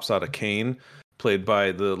burster pops out of Kane, played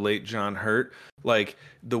by the late John Hurt. Like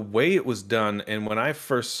the way it was done, and when I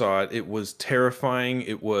first saw it, it was terrifying.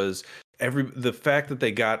 It was the fact that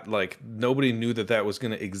they got like nobody knew that that was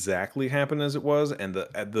going to exactly happen as it was, and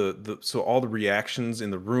the so all the reactions in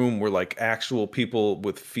the room were like actual people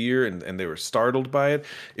with fear, and they were startled by it.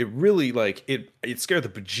 It really like it scared the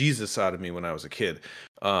bejesus out of me when I was a kid.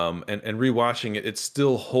 And rewatching it, it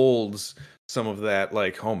still holds some of that,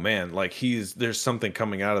 like, oh man, like there's something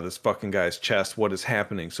coming out of this fucking guy's chest. What is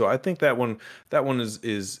happening? So I think that one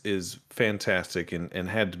is fantastic, and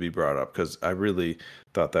had to be brought up because I really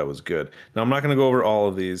thought that was good. Now I'm not going to go over all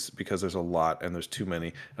of these because there's a lot and there's too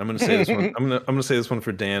many. I'm going to say this one. I'm going to say this one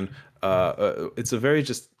for Dan. It's a very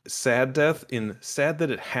just sad death, in sad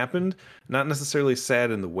that it happened, not necessarily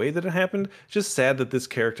sad in the way that it happened, just sad that this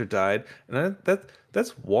character died. And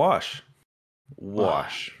that's Wash.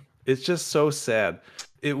 Wash. It's just so sad.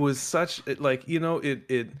 It was such like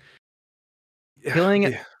Killing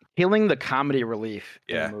yeah, killing the comedy relief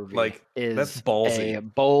in a yeah, movie like that's is ballsy. a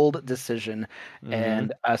bold decision, Hmm.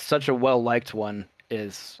 and such a well liked one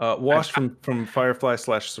is. Wash from Firefly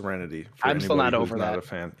slash Serenity for I'm still anybody not who's over not that. a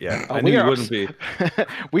fan. Yeah, Oh, I knew we you are. wouldn't be.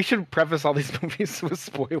 We should preface all these movies with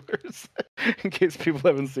spoilers in case people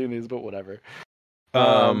haven't seen these, but whatever.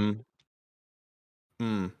 Um,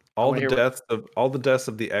 Um, I want to hear. all the deaths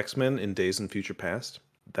of the X-Men in Days and Future Past.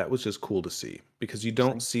 That was just cool to see because you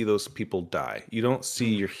don't Interesting. see those people die. You don't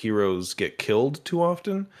see Mm. your heroes get killed too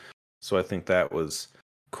often. So I think that was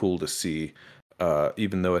cool to see,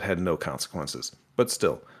 even though it had no consequences. But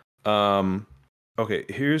still, um, okay.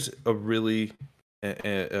 Here's a really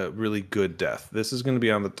good death. This is going to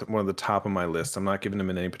be on one of the top of my list. I'm not giving them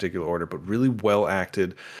in any particular order, but really well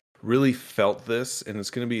acted. Really felt this, and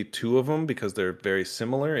it's going to be two of them because they're very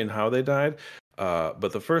similar in how they died.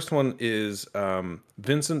 But the first one is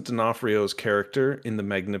Vincent D'Onofrio's character in the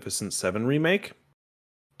Magnificent Seven remake.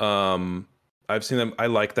 Um, I've seen them. I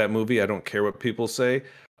like that movie. I don't care what people say.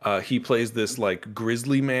 He plays this like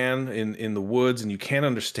grizzly man in the woods, and you can't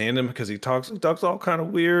understand him because he talks all kind of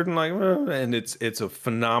weird and like, and it's a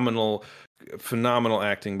phenomenal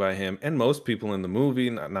acting by him and most people in the movie.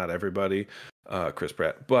 Not everybody, Chris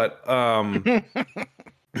Pratt, but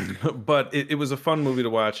but it was a fun movie to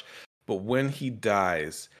watch. But when he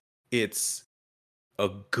dies, it's a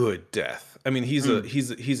good death. I mean, Mm.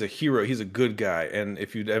 he's a hero. He's a good guy. And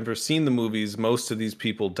if you'd ever seen the movies, most of these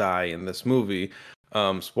people die in this movie.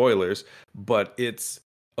 Spoilers, but it's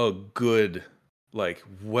a good, like,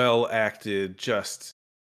 well acted. Just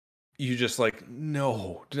you just like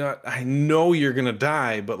no, I know you're gonna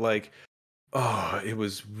die, but like oh, it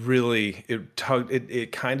was really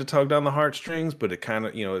it kind of tugged on the heartstrings, but it kind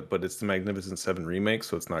of but it's the Magnificent Seven remake,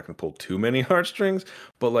 so it's not going to pull too many heartstrings.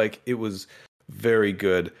 But like it was very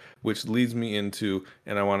good, which leads me into,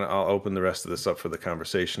 and I'll open the rest of this up for the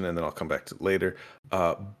conversation, and then I'll come back to it later.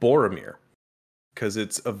 Boromir, because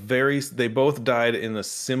they both died in a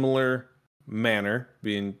similar manner.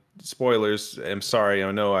 Being spoilers, I'm sorry,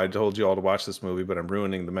 I know I told you all to watch this movie, but I'm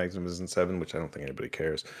ruining the Magnificent Seven, which I don't think anybody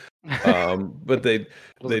cares. But they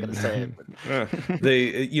wasn't gonna say it,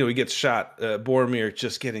 they he gets shot. Boromir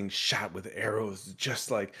just getting shot with arrows,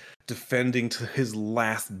 just like defending to his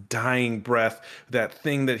last dying breath. That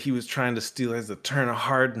thing that he was trying to steal has a turn of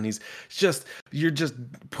heart, and you're just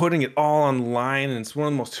putting it all on line, and it's one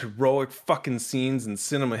of the most heroic fucking scenes in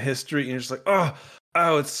cinema history. And you're just like, oh,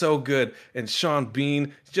 it's so good. And Sean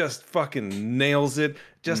Bean just fucking nails it,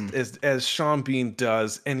 just as Sean Bean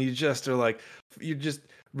does. And you just are like, you just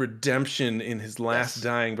redemption in his last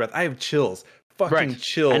dying breath. I have chills, fucking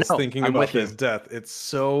chills thinking about his death. It's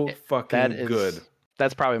so fucking good.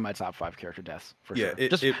 That's probably my top 5 character deaths for sure.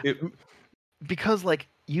 Because like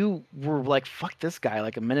you were like, fuck this guy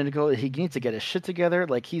like a minute ago. He needs to get his shit together.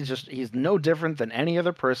 Like he's no different than any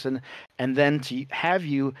other person. And then to have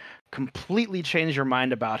you completely change your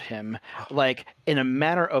mind about him, like in a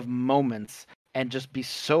matter of moments, and just be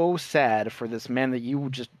so sad for this man that you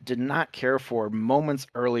just did not care for moments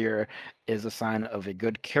earlier is a sign of a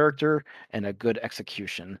good character and a good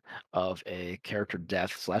execution of a character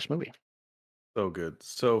death / movie. So good.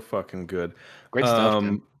 So fucking good. Great stuff,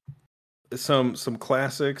 dude. Some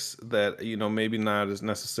classics that maybe not as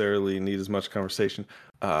necessarily need as much conversation.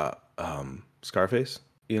 Scarface,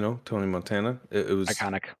 Tony Montana. It was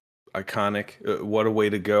iconic. What a way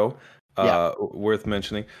to go. Worth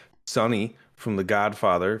mentioning. Sonny from The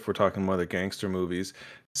Godfather, if we're talking other gangster movies.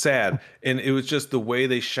 Sad. And it was just the way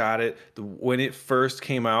they shot it. When it first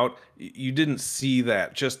came out, you didn't see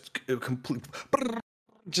that. Just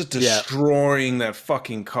destroying that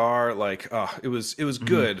fucking car. Like, it was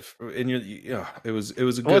good. And it was a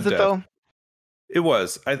good was it death. Though? It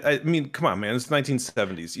was. I mean, come on, man. It's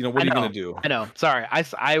 1970s. What are you gonna do? I know. Sorry,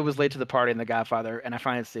 I was late to the party in The Godfather, and I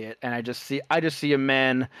finally see it, and I just see a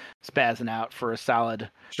man spazzing out for a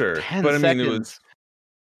solid 10 but I mean, seconds.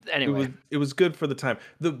 Anyway, it was good for the time.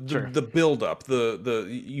 The build up.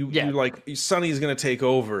 You like Sonny's gonna take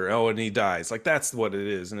over. Oh, and he dies. Like that's what it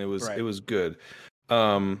is, and it was good.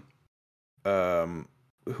 Who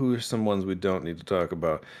are some ones we don't need to talk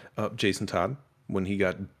about? Jason Todd, when he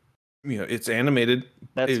got. It's animated.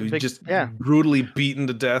 Just brutally beaten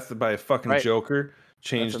to death by a fucking Joker.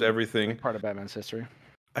 Changed everything. Big part of Batman's history.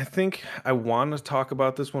 I think I want to talk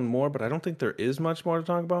about this one more, but I don't think there is much more to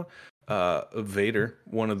talk about. Vader,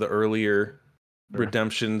 one of the earlier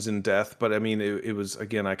redemptions in death, but I mean, it was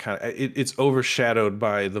again. It's overshadowed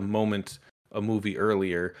by the moment a movie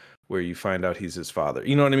earlier where you find out he's his father.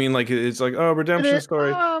 You know what I mean? Like it's like redemption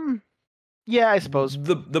story. Yeah, I suppose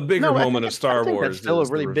the bigger moment of Star Wars that's still is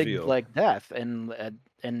a really the big reveal. like death, and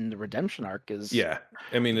the redemption arc is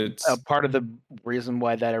I mean it's a part of the reason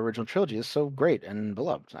why that original trilogy is so great and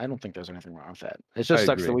beloved. I don't think there's anything wrong with that. It just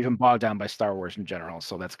sucks that we've been bogged down by Star Wars in general,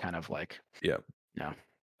 so that's kind of like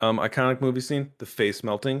iconic movie scene, the face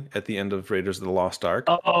melting at the end of Raiders of the Lost Ark.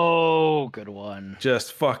 Oh, good one.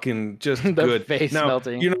 Just the good. Face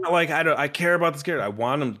melting. You're not like I care about this character. I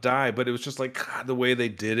want him to die, but it was just like God, the way they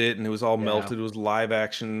did it, and it was all melted. It was live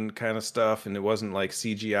action kind of stuff, and it wasn't like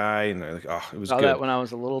CGI. And like, it was good. That when I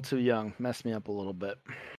was a little too young, messed me up a little bit.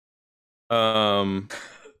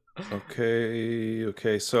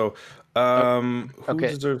 Okay. So, who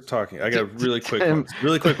deserves talking? I got really quick ones.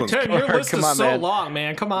 Really quick ones. Tim, your list is so long,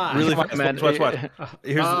 man. Come on. Really fast. Man. Watch.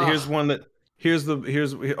 Here's one that. Here's.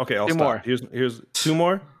 Okay, I'll stop. More. Here's 2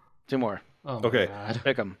 more. 2 more. Oh okay. God.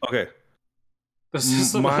 Pick them. Okay. This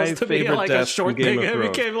is supposed to be like a short thing. It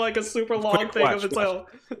became like a super long thing of its own.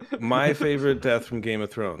 My favorite death from Game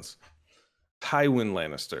of Thrones. Tywin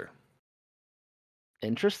Lannister.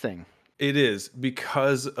 Interesting. It is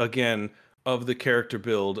because again of the character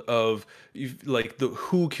build of like the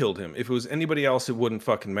who killed him. If it was anybody else, it wouldn't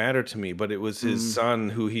fucking matter to me. But it was his son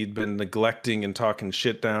who he'd been neglecting and talking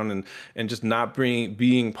shit down and just not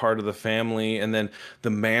being part of the family. And then the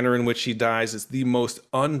manner in which he dies is the most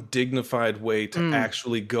undignified way to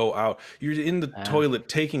actually go out. You're in the toilet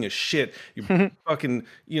taking a shit. You fucking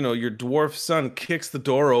your dwarf son kicks the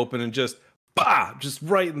door open and just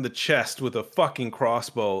right in the chest with a fucking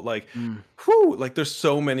crossbow. Like, whew, like there's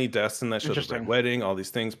so many deaths in that show. There's like wedding, all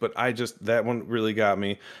these things, but that one really got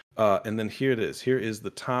me. And then here it is. Here is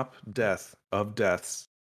the top death of deaths.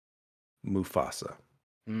 Mufasa.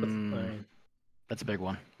 That's a big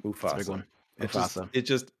one. Mufasa. That's a big one. Mufasa. It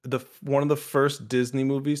just one of the first Disney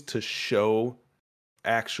movies to show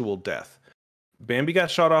actual death. Bambi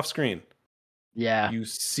got shot off screen. Yeah. You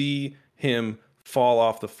see him fall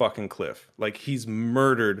off the fucking cliff. Like he's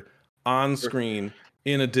murdered on screen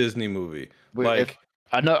in a Disney movie. If Like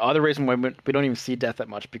another reason why we don't even see death that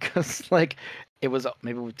much because like it was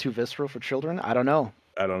maybe too visceral for children. I don't know.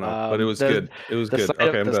 I don't know, but it was good. It was good.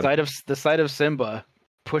 Okay, I'm done. The sight of Simba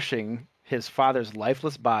pushing his father's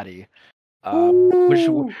lifeless body, which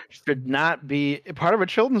should not be part of a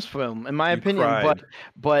children's film, in my You opinion. cried.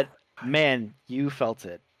 But man, you felt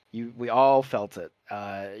it. We all felt it.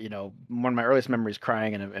 One of my earliest memories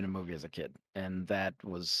crying in a movie as a kid, and that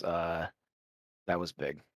was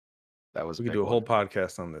big. That was We a could big do a one. whole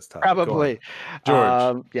podcast on this topic. Probably.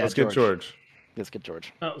 George. Yeah, Let's get George. Let's get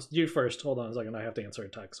George. Oh, you first. Hold on a second. I have to answer a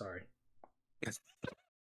text. Sorry.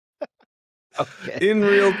 Okay. In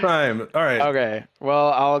real time. All right. Okay.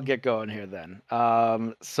 Well, I'll get going here then.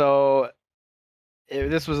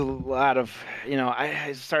 This was a lot of,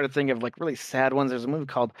 I started thinking of like really sad ones. There's a movie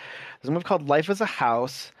called Life is a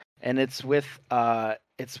House, and it's with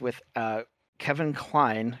Kevin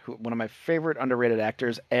Kline, one of my favorite underrated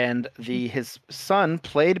actors, and his son,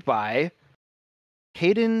 played by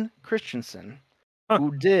Hayden Christensen,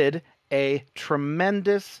 who did a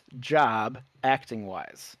tremendous job acting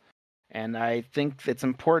wise. And I think it's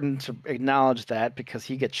important to acknowledge that because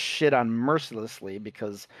he gets shit on mercilessly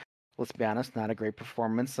because, let's be honest, not a great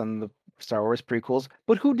performance on the Star Wars prequels.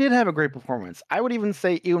 But who did have a great performance? I would even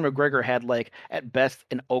say Ewan McGregor had, like, at best,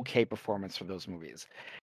 an okay performance for those movies.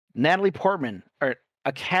 Natalie Portman, or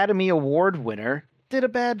Academy Award winner, did a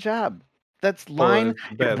bad job. That's line.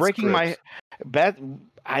 You're breaking my bad.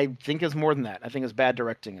 I think is more than that. I think it's bad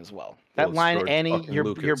directing as well. That line, George Annie, you're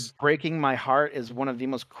Lucas. breaking my heart, is one of the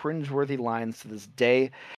most cringeworthy lines to this day.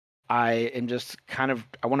 I am just I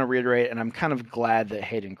want to reiterate, and I'm kind of glad that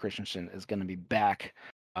Hayden Christensen is going to be back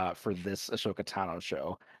for this Ahsoka Tano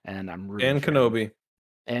show, and I'm rooting for Kenobi. him.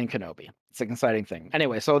 And Kenobi. It's an exciting thing.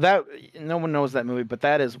 Anyway, so that no one knows that movie, but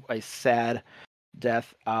that is a sad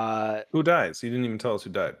death. Who dies? You didn't even tell us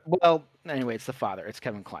who died. Well, anyway, it's the father. It's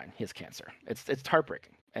Kevin Kline. He has cancer. It's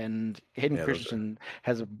heartbreaking. And Hayden Christensen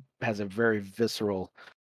has a very visceral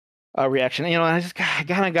reaction. I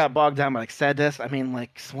kind of got bogged down by like sadness. I mean,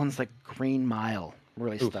 like ones like Green Mile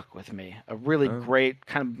really stuck with me. A really great,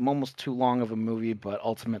 kind of almost too long of a movie, but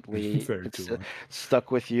ultimately it's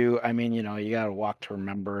stuck with you. I mean, you got to Walk to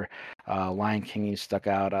Remember, Lion King. You stuck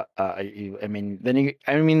out.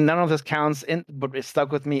 None of this counts. But it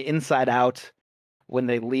stuck with me. Inside Out. When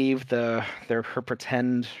they leave her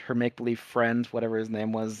make believe friend, whatever his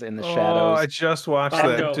name was, in the shadows. I just watched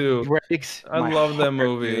that too. Breaks I love that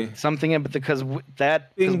movie. Dude. Something because we can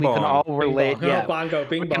all relate. Yeah, bongo,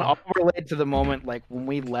 bing we can all relate to the moment like when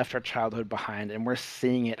we left our childhood behind and we're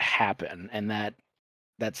seeing it happen, and that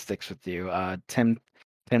sticks with you. Tim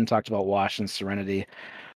talked about Wash and Serenity.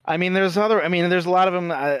 I mean, there's a lot of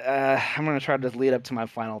them. I'm going to try to lead up to my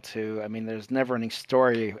final two. I mean, there's Never-Ending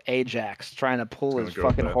Story, Ajax trying to pull his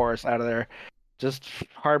fucking horse out of there. Just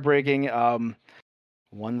heartbreaking.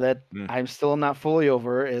 One that I'm still not fully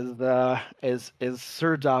over is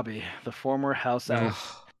Sir Dobby, the former house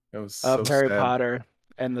elf of Harry Potter,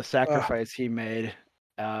 and the sacrifice he made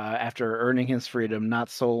after earning his freedom not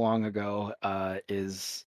so long ago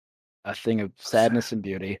is a thing of sadness and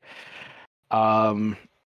beauty.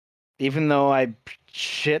 Even though I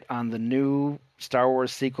shit on the new Star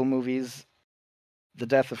Wars sequel movies, the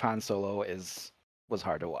death of Han Solo was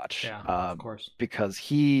hard to watch. Yeah, of course. Because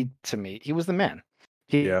he was the man.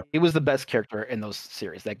 He was the best character in those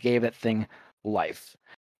series that gave that thing life.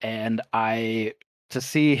 And to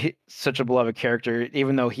see such a beloved character,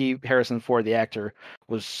 even though Harrison Ford, the actor,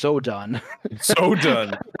 was so done. So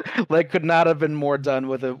done. Like could not have been more done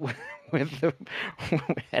with it.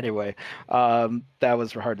 Anyway, that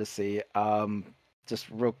was hard to see. Let's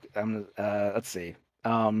see.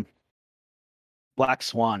 Black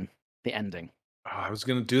Swan, the ending. Oh, I was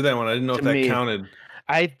gonna do that one. I didn't know if that counted.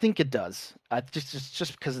 I think it does.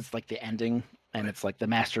 Just because it's like the ending and it's like the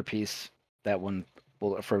masterpiece. That one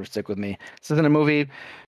will forever stick with me. This isn't a movie,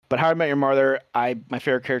 but How I Met Your Mother. My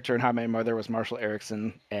favorite character in How I Met Your Mother was Marshall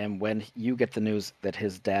Erickson, and when you get the news that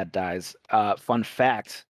his dad dies, fun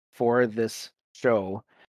fact. For this show,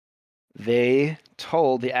 they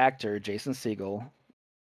told the actor Jason Segel,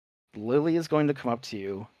 Lily is going to come up to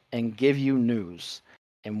you and give you news,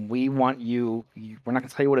 and we want we're not going to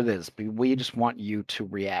tell you what it is, but we just want you to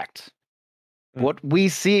react. What we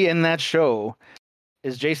see in that show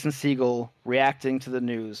is Jason Segel reacting to the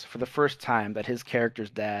news for the first time that his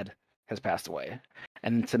character's dad has passed away.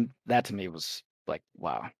 And to me was like,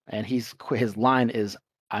 wow. And his line is,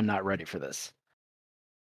 "I'm not ready for this."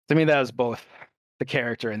 To me, that was both the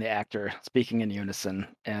character and the actor speaking in unison,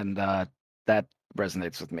 and that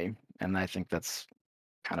resonates with me. and I think that's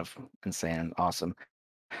kind of insane and awesome.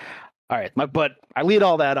 All right, but I lead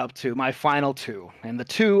all that up to my final two, and the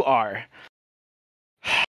two are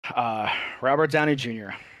Robert Downey Jr.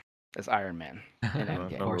 as Iron Man in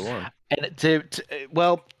Endgame. Number one. And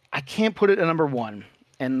well, I can't put it at number one,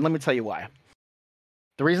 and let me tell you why.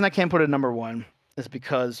 The reason I can't put it at number one is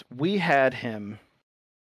because we had him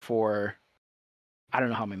for I don't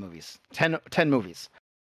know how many movies, 10 movies,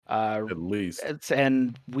 At least.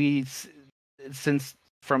 and we since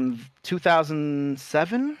from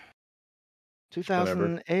 2007.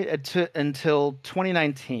 2008 until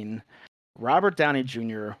 2019, Robert Downey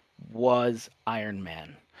Jr. was Iron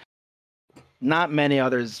Man. Not many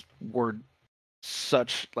others were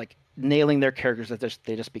such like nailing their characters that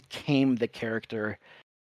they just became the character,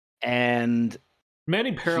 and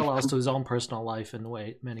many parallels to his own personal life in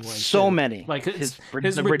many ways. So too. many. Like his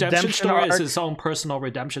the redemption story arc, is his own personal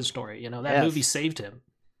redemption story. You know, that movie saved him.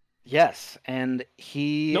 Yes, and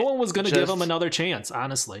no one was going to give him another chance,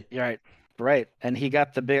 honestly. Right, and he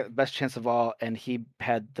got the best chance of all, and he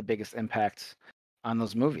had the biggest impact on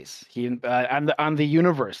those movies. He on the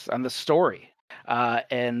universe, on the story,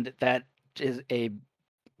 and that is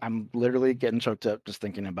I'm literally getting choked up just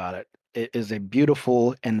thinking about it. It is a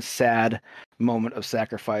beautiful and sad moment of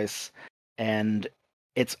sacrifice, and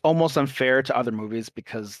it's almost unfair to other movies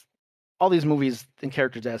because all these movies and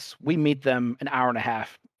character deaths, we meet them an hour and a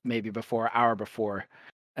half, maybe hour before,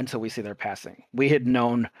 until we see their passing. We had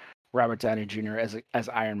known Robert Downey Jr. as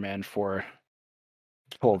Iron Man for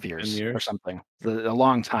 12 years or something, a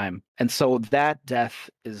long time. And so that death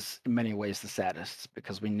is in many ways the saddest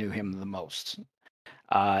because we knew him the most.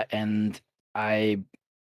 And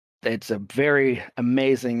it's a very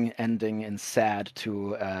amazing ending and sad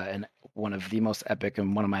to one of the most epic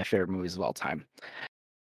and one of my favorite movies of all time.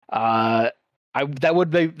 That would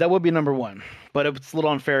be number one, but it's a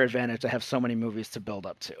little unfair advantage to have so many movies to build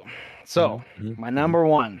up to. So my number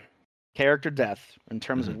one character death in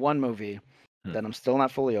terms of one movie that I'm still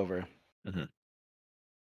not fully over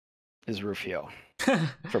is Rufio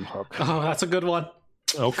from Hook. Oh, that's a good one.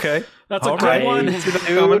 Okay, that's a good one,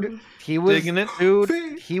 dude. He was digging it,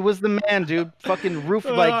 dude. He was the man, dude. Fucking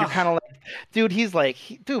Rufio, like you're kind of like, dude. He's like,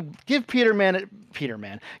 dude, give Peter Pan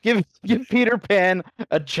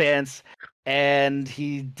a chance. And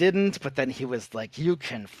he didn't, but then he was like, you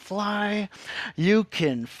can fly, you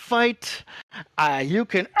can fight, you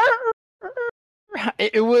can.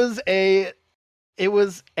 It was,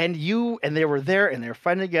 and they were there and they were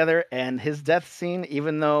fighting together. And his death scene,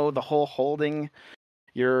 even though the whole holding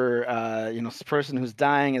your, person who's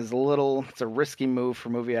dying is it's a risky move for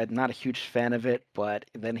a movie. I'm not a huge fan of it, but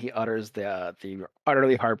then he utters the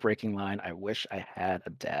utterly heartbreaking line, "I wish I had a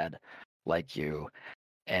dad like you,"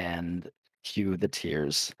 and cue the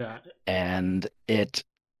tears. Yeah. And it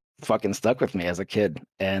fucking stuck with me as a kid.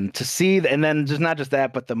 And to see, and then just not just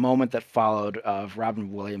that, but the moment that followed of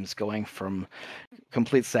Robin Williams going from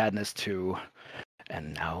complete sadness to,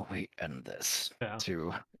 and now we end this,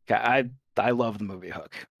 to, I love the movie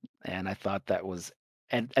Hook, and I thought that was,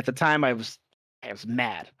 and at the time I was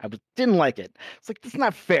mad. Didn't like it. It's like, that's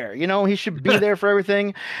not fair. You know, he should be there for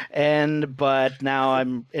everything. But now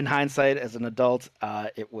I'm in hindsight as an adult,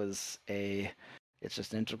 it's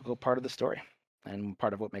just an integral part of the story and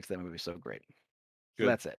part of what makes that movie so great. So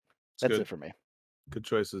that's it. That's it for me. Good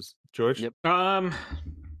choices. George? Yep.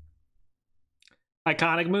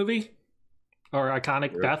 Iconic movie or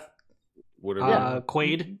iconic death.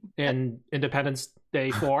 Quaid in Independence Day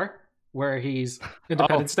 4. Where he's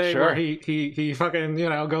Independence Day, sure. where he fucking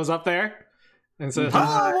goes up there and says,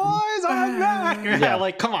 "Hello, boys, I'm back." Yeah,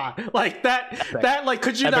 like come on, like that like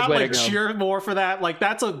could you not like cheer more for that? Like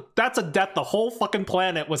that's a death the whole fucking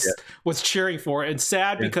planet was cheering for, and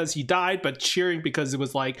sad because he died, but cheering because it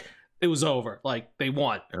was like it was over, like they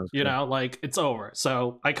won, like it's over.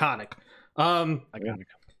 So iconic.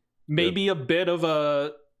 Maybe a bit of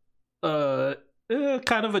a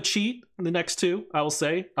kind of a cheat in the next two, I will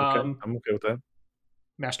say. I'm okay with that.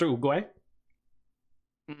 Master Oogway.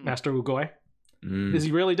 Is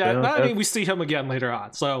he really dead? I mean, we see him again later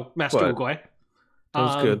on. So Master Oogway. That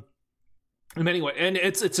was good. And anyway, and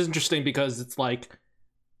it's interesting because it's like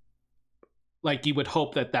you would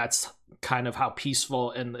hope that that's kind of how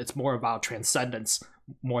peaceful, and it's more about transcendence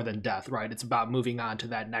more than death, right? It's about moving on to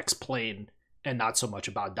that next plane and not so much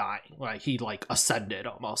about dying. Like he like ascended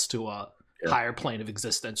almost to a higher plane of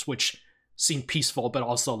existence, which seemed peaceful, but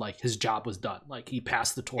also like his job was done. Like he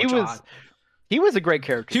passed the torch on. He was a great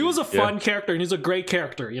character. He was a fun character, and he's a great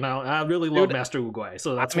character. I really love Master Oogway,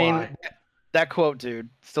 so that's why. That quote, dude,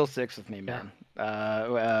 still sticks with me, man.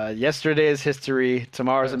 Yesterday is history,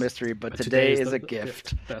 tomorrow's a Yes. mystery, but But today today is the a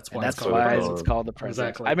gift. That's And why it's that's called the why present. it's called the present.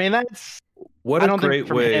 Exactly. I mean, that's What I a don't think great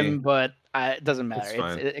from way. him, but it doesn't matter. It's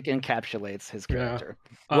fine. It encapsulates his Yeah. character.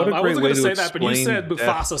 What a I great wasn't way going to to say that, but you said explain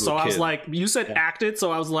death Mufasa, to so a I was kid. like, you said Yeah. acted,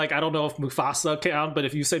 so I was like, I don't know if Mufasa count, but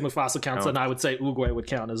if you say Mufasa counts, then Counts. I would say Uguay would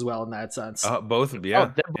count as well in that sense. Both, yeah,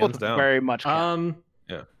 Oh, they're both hands down. very much count.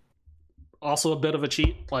 Yeah. Also a bit of a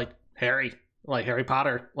cheat, like Harry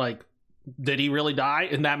Potter. Like, did he really die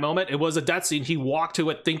in that moment? It was a death scene. He walked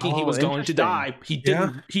to it thinking he Oh, was going to interesting. die. He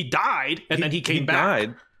didn't. Yeah. He died, and then he came back.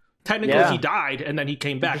 Died. Technically, Yeah. he died, and then he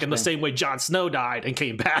came back in the Interesting. same way Jon Snow died and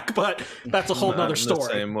came back. But that's a whole Not nother in story. the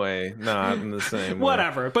same way. Not in the same way.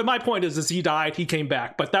 Whatever. But my point is he died, he came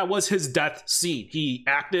back. But that was his death scene. He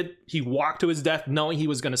acted, he walked to his death knowing he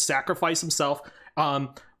was going to sacrifice himself.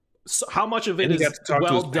 So how much of it And he is got to talk to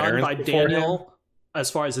well his done parents by beforehand? Daniel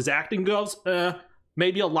as far as his acting goes?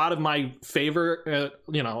 Maybe a lot of my favor,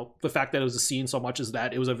 the fact that it was a scene so much is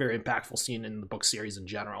that it was a very impactful scene in the book series in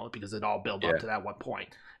general because it all built up to that one point.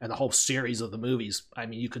 And the whole series of the movies, I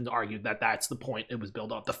mean, you can argue that that's the point it was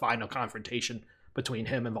built up, the final confrontation between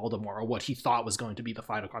him and Voldemort, or what he thought was going to be the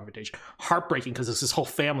final confrontation. Heartbreaking because his whole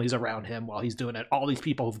family's around him while he's doing it. All these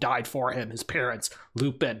people who've died for him, his parents,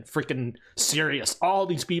 Lupin, freaking Sirius, all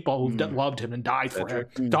these people who've loved him and died for him.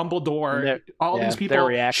 Dumbledore, all these people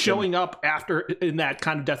showing up after in that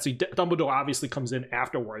kind of death scene. Dumbledore obviously comes in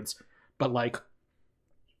afterwards, but like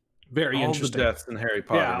very interesting. All the deaths in Harry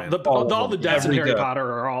Potter, yeah, man. all the deaths in Every Harry death. Potter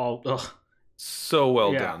are all So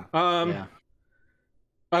well done.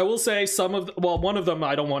 I will say one of them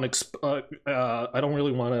I don't want to I don't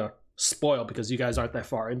really want to spoil because you guys aren't that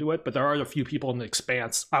far into it, but there are a few people in the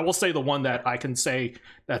Expanse. I will say the one that I can say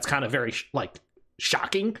that's kind of very like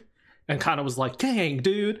shocking and kind of was like, dang,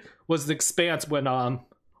 dude, was the Expanse when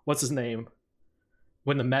what's his name?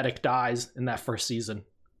 When the medic dies in that first season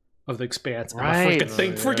of the Expanse. Right. And the freaking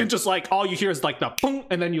thing, freaking just like all you hear is like the boom,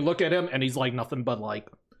 and then you look at him and he's like nothing but like,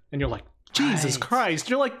 and you're like, Jesus Christ.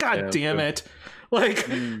 You're like, God damn it. Like,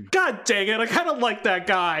 God dang it. I kind of like that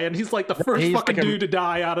guy. And he's like the first fucking dude to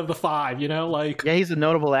die out of the 5, you know? Like, yeah, he's a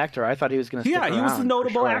notable actor. I thought he was going to stick around. Yeah, he was the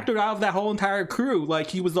notable actor out of that whole entire crew. Like,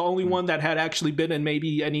 he was the only one that had actually been in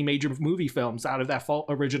maybe any major movie films out of that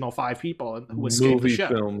original 5 people who escaped the ship.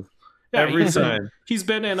 Films. Yeah, Every time. He's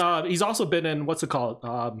been in, he's also been in, what's it called?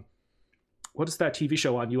 What is that TV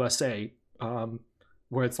show on USA?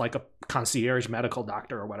 Where it's like a concierge medical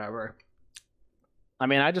doctor or whatever. I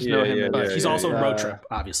mean, I just know him. He's also Road Trip,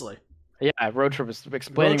 obviously. Yeah, Road Trip is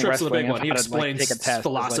explaining Road Trip's the wrestling. big one. He explains take a test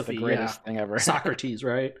philosophy. Is like the greatest thing ever. Socrates,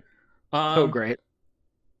 right? So great.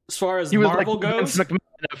 As far as He was Marvel like goes,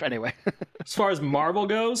 anyway. as far as Marvel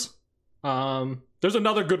goes, there's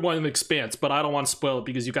another good one in The Expanse, but I don't want to spoil it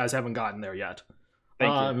because you guys haven't gotten there yet.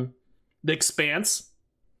 Thank you. The Expanse.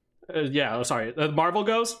 Marvel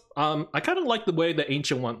goes. I kind of like the way the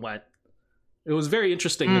Ancient One went. It was very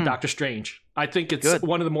interesting with Doctor Strange. I think it's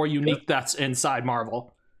one of the more unique deaths inside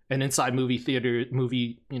Marvel and inside movie theater,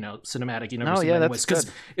 cinematic universe.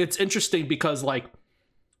 Because it's interesting because like,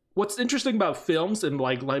 what's interesting about films and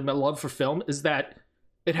like my love for film is that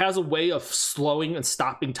it has a way of slowing and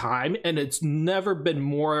stopping time, and it's never been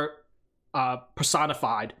more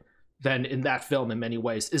personified than in that film in many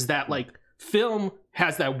ways. Is that like film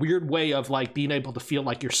has that weird way of like being able to feel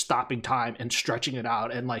like you're stopping time and stretching it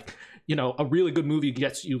out, and like, a really good movie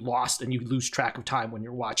gets you lost and you lose track of time when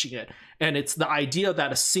you're watching it. And it's the idea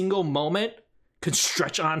that a single moment can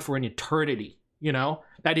stretch on for an eternity,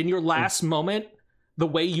 that in your last moment, the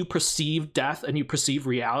way you perceive death and you perceive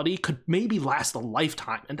reality could maybe last a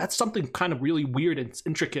lifetime. And that's something kind of really weird and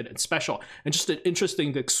intricate and special and just an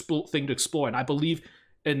interesting thing to explore. And I believe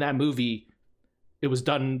in that movie, it was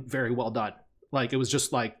done very well done. Like, it was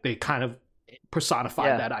just like they kind of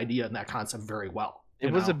personified that idea and that concept very well.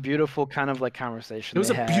 It was a beautiful kind of like conversation. It was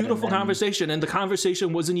a beautiful conversation, and the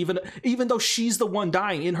conversation wasn't even though she's the one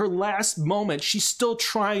dying in her last moment, she's still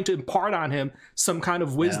trying to impart on him some kind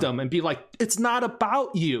of wisdom and be like, it's not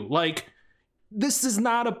about you. Like, this is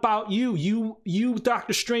not about you. You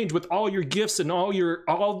Doctor Strange, with all your gifts and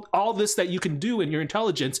all this that you can do and your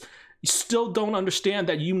intelligence, you still don't understand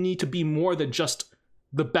that you need to be more than just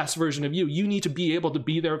the best version of you. You need to be able to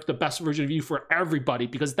be there with the best version of you for everybody,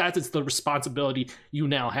 because that is the responsibility you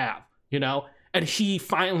now have, And he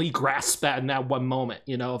finally grasps that in that one moment,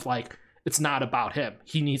 of like, it's not about him.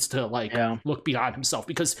 He needs to look beyond himself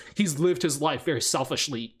because he's lived his life very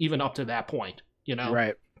selfishly, even up to that point,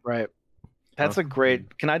 Right. That's a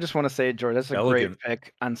great, can I just want to say, George, that's a great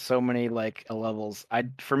pick on so many levels.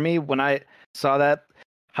 For me, when I saw that,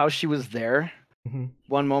 how she was there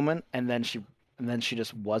one moment and then she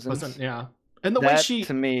just wasn't. And the way that she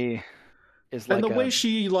to me is and like the way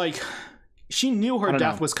she like she knew I her don't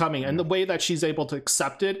death know. was coming, and the way that she's able to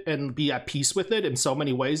accept it and be at peace with it in so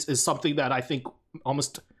many ways is something that I think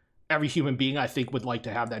almost every human being I think would like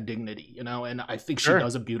to have that dignity, you know, and I think she Sure.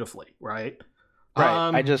 does it beautifully, right?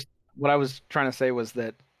 Right. I just what I was trying to say was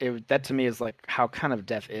that that to me is like how kind of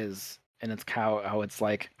death is, and it's how it's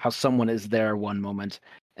like how someone is there one moment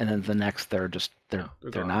and then the next they're just they're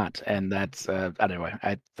gone. not, and that's anyway.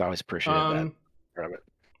 I always appreciated that part of it.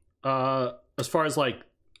 As far as like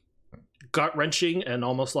gut wrenching and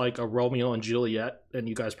almost like a Romeo and Juliet, and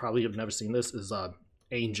you guys probably have never seen this, is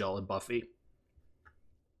Angel and Buffy.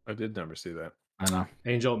 I did never see that. I know.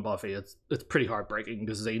 Angel and Buffy, it's pretty heartbreaking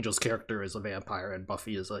because Angel's character is a vampire and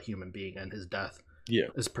Buffy is a human being, and his death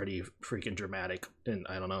is pretty freaking dramatic. And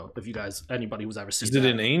I don't know if you guys, anybody who's ever seen Is it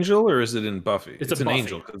in Angel or is it in Buffy? It's an Buffy.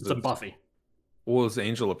 Angel. It's in Buffy. Well, is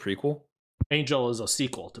Angel a prequel? Angel is a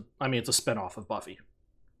sequel to. I mean, it's a spinoff of Buffy.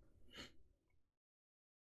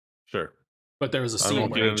 Sure. But there was a scene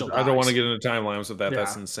where Angel dies. I don't want to get into timelines with that. Yeah.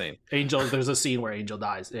 That's insane. There's a scene where Angel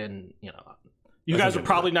dies, and you know, you guys are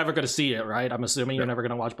probably never going to see it, right? I'm assuming you're never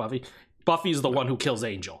going to watch Buffy. Buffy's the one who kills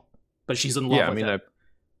Angel, but she's in love with him.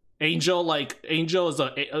 Angel is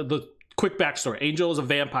the quick backstory. Angel is a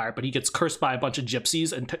vampire, but he gets cursed by a bunch of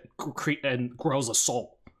gypsies and grows a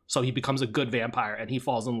soul. So he becomes a good vampire, and he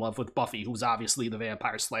falls in love with Buffy, who's obviously the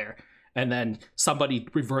vampire slayer. And then somebody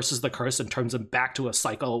reverses the curse and turns him back to a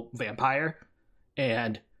psycho vampire.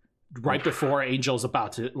 And right before Angel's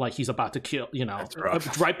about to, he's about to kill,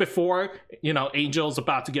 right before, Angel's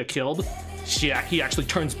about to get killed, he actually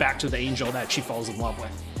turns back to the Angel that she falls in love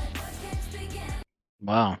with.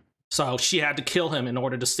 Wow. So she had to kill him in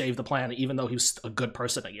order to save the planet, even though he was a good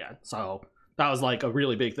person again. So that was like a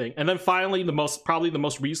really big thing. And then finally, probably the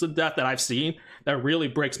most recent death that I've seen that really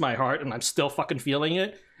breaks my heart, and I'm still fucking feeling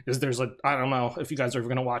it, is I don't know if you guys are ever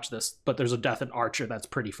going to watch this, but there's a death in Archer that's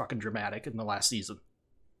pretty fucking dramatic in the last season.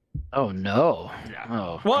 Oh, no. Yeah.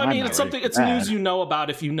 Oh, well, I mean, it's news you know about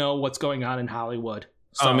if you know what's going on in Hollywood.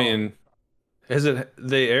 So, I mean,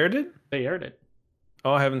 they aired it? They aired it.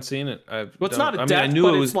 Oh, I haven't seen it. It's not a death,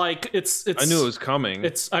 but it's like, it's. I knew it was coming.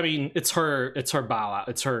 It's her bow out.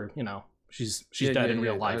 It's her, she's dead in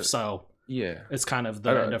real life. So yeah, it's kind of the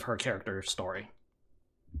end of her character story.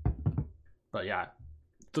 But yeah.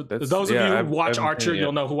 Those of you who watch Archer,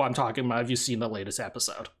 you'll know who I'm talking about if you've seen the latest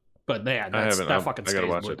episode. But man, that fucking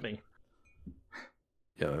stays with me.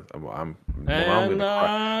 Yeah, I'm gonna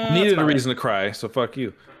cry. Needed a reason to cry, so fuck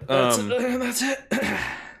you. That's it.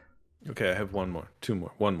 Okay, I have one more.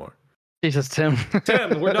 Jesus, Tim.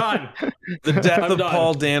 Tim, we're done. The death of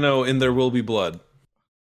Paul Dano in There Will Be Blood.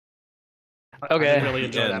 Okay. I didn't really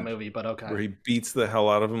enjoy that movie, but okay. Where he beats the hell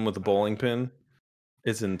out of him with a bowling pin.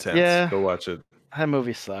 It's intense. Yeah. Go watch it. That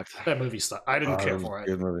movie sucked. I didn't care for it.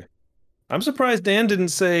 Good movie. I'm surprised Dan didn't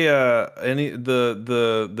say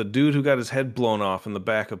the dude who got his head blown off in the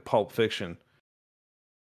back of Pulp Fiction.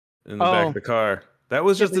 In the back of the car. That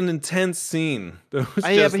was just an intense scene. But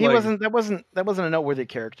he wasn't. That wasn't a noteworthy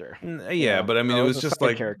character. Yeah, but I mean, it was just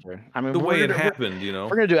like character. I mean, the way it happened. We're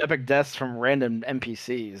gonna do epic deaths from random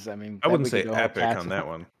NPCs. I mean, I wouldn't say epic on that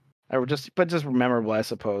one. But just memorable, I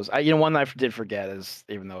suppose. One that I did forget is,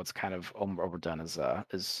 even though it's kind of overdone, is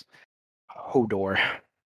Hodor.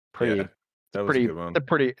 That was a good one.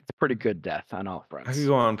 It's a pretty good death on all fronts. I could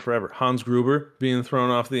go on forever. Hans Gruber being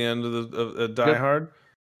thrown off the end of Die Hard.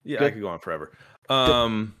 Yeah, good. I could go on forever.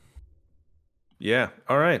 Yeah.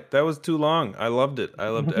 All right. That was too long. I loved it. I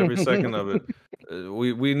loved every second of it.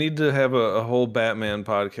 We need to have a whole Batman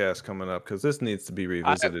podcast coming up because this needs to be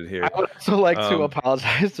revisited here. I would also like to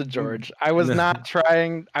apologize to George. I was not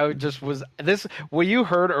trying. I just was. What you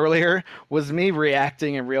heard earlier was me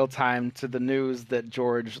reacting in real time to the news that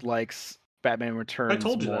George likes Batman Returns. I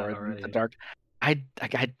told you more that already. The Dark. I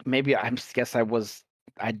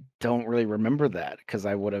don't really remember that because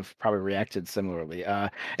I would have probably reacted similarly.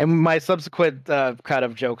 And my subsequent cut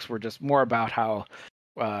of jokes were just more about how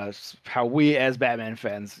we as Batman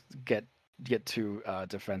fans get too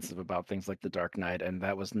defensive about things like The Dark Knight, and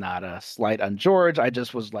that was not a slight on George. I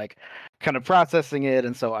just was like kind of processing it,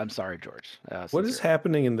 and so I'm sorry, George. What is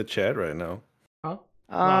happening in the chat right now? Huh?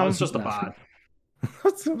 No, it's just a bot.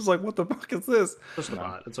 It was like, what the fuck is this? Just a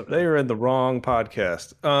bot. It's okay. They are in the wrong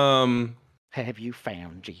podcast. Have you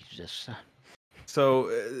found Jesus? So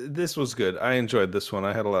this was good. I enjoyed this one.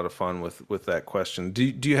 I had a lot of fun with that question. Do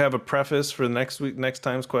you have a preface for next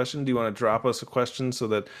time's question? Do you want to drop us a question so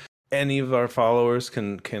that any of our followers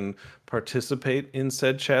can participate in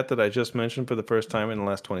said chat that I just mentioned for the first time in the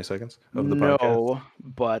last 20 seconds of the podcast? No,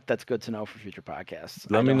 but that's good to know for future podcasts.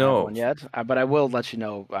 I Let me don't have know. one yet, but I will let you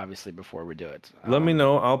know, obviously, before we do it. Let me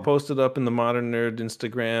know. I'll post it up in the Modern Nerd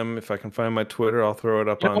Instagram. If I can find my Twitter, I'll throw it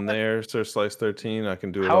up You know on what? there. Sir Slice 13. I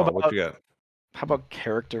can do it How all. What about you got? how about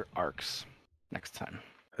character arcs next time?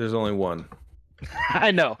 There's only one.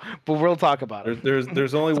 I know, but we'll talk about it.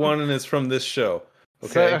 There's only one, and it's from this show.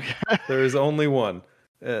 Okay, there is only one,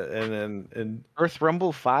 and Earth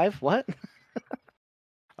Rumble 5. What?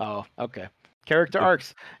 Oh, okay. Character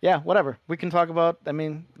arcs. Yeah, whatever. We can talk about. I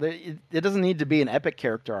mean, it doesn't need to be an epic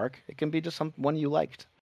character arc. It can be just one you liked.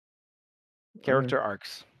 Character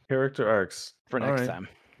arcs. Character arcs for next time.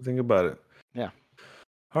 Think about it. Yeah.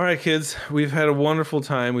 All right, kids, we've had a wonderful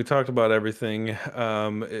time. We talked about everything.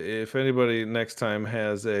 If anybody next time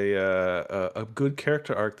has a good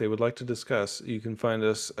character arc they would like to discuss, you can find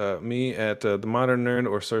us, me at The Modern Nerd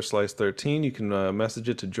or Sir Slice 13. You can message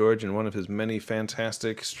it to George in one of his many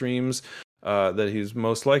fantastic streams that he's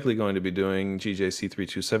most likely going to be doing,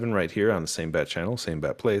 GJC327, right here on the Same Bat channel, Same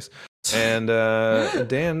Bat Place. And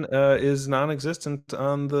Dan is non-existent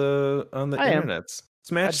on the internets.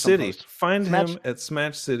 Smash City. Find him at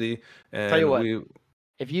Smash City. And tell you what,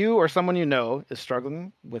 if you or someone you know is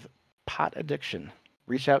struggling with pot addiction,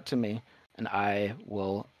 reach out to me and I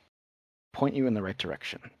will point you in the right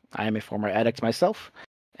direction. I am a former addict myself,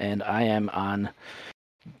 and I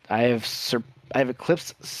have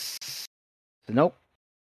eclipsed. Nope.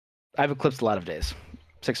 I've eclipsed a lot of days.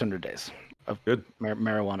 600 days of good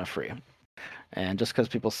marijuana free. And just because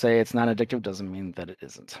people say it's not addictive doesn't mean that it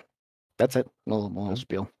isn't. That's it. Little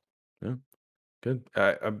spiel. Yeah. Good.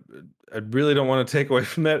 I really don't want to take away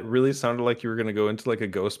from that. It really sounded like you were going to go into like a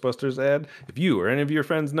Ghostbusters ad. If you or any of your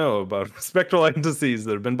friends know about spectral entities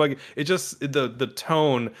that have been bugging, the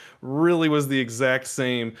tone really was the exact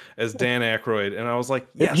same as Dan Aykroyd, and I was like,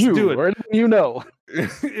 yes, do it. Or you know,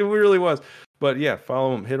 it really was. But yeah,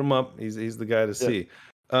 follow him, hit him up. He's the guy to see.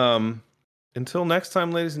 Until next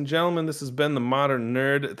time, ladies and gentlemen, this has been The Modern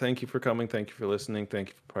Nerd. Thank you for coming. Thank you for listening. Thank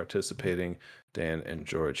you for participating. Dan and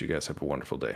George, you guys have a wonderful day.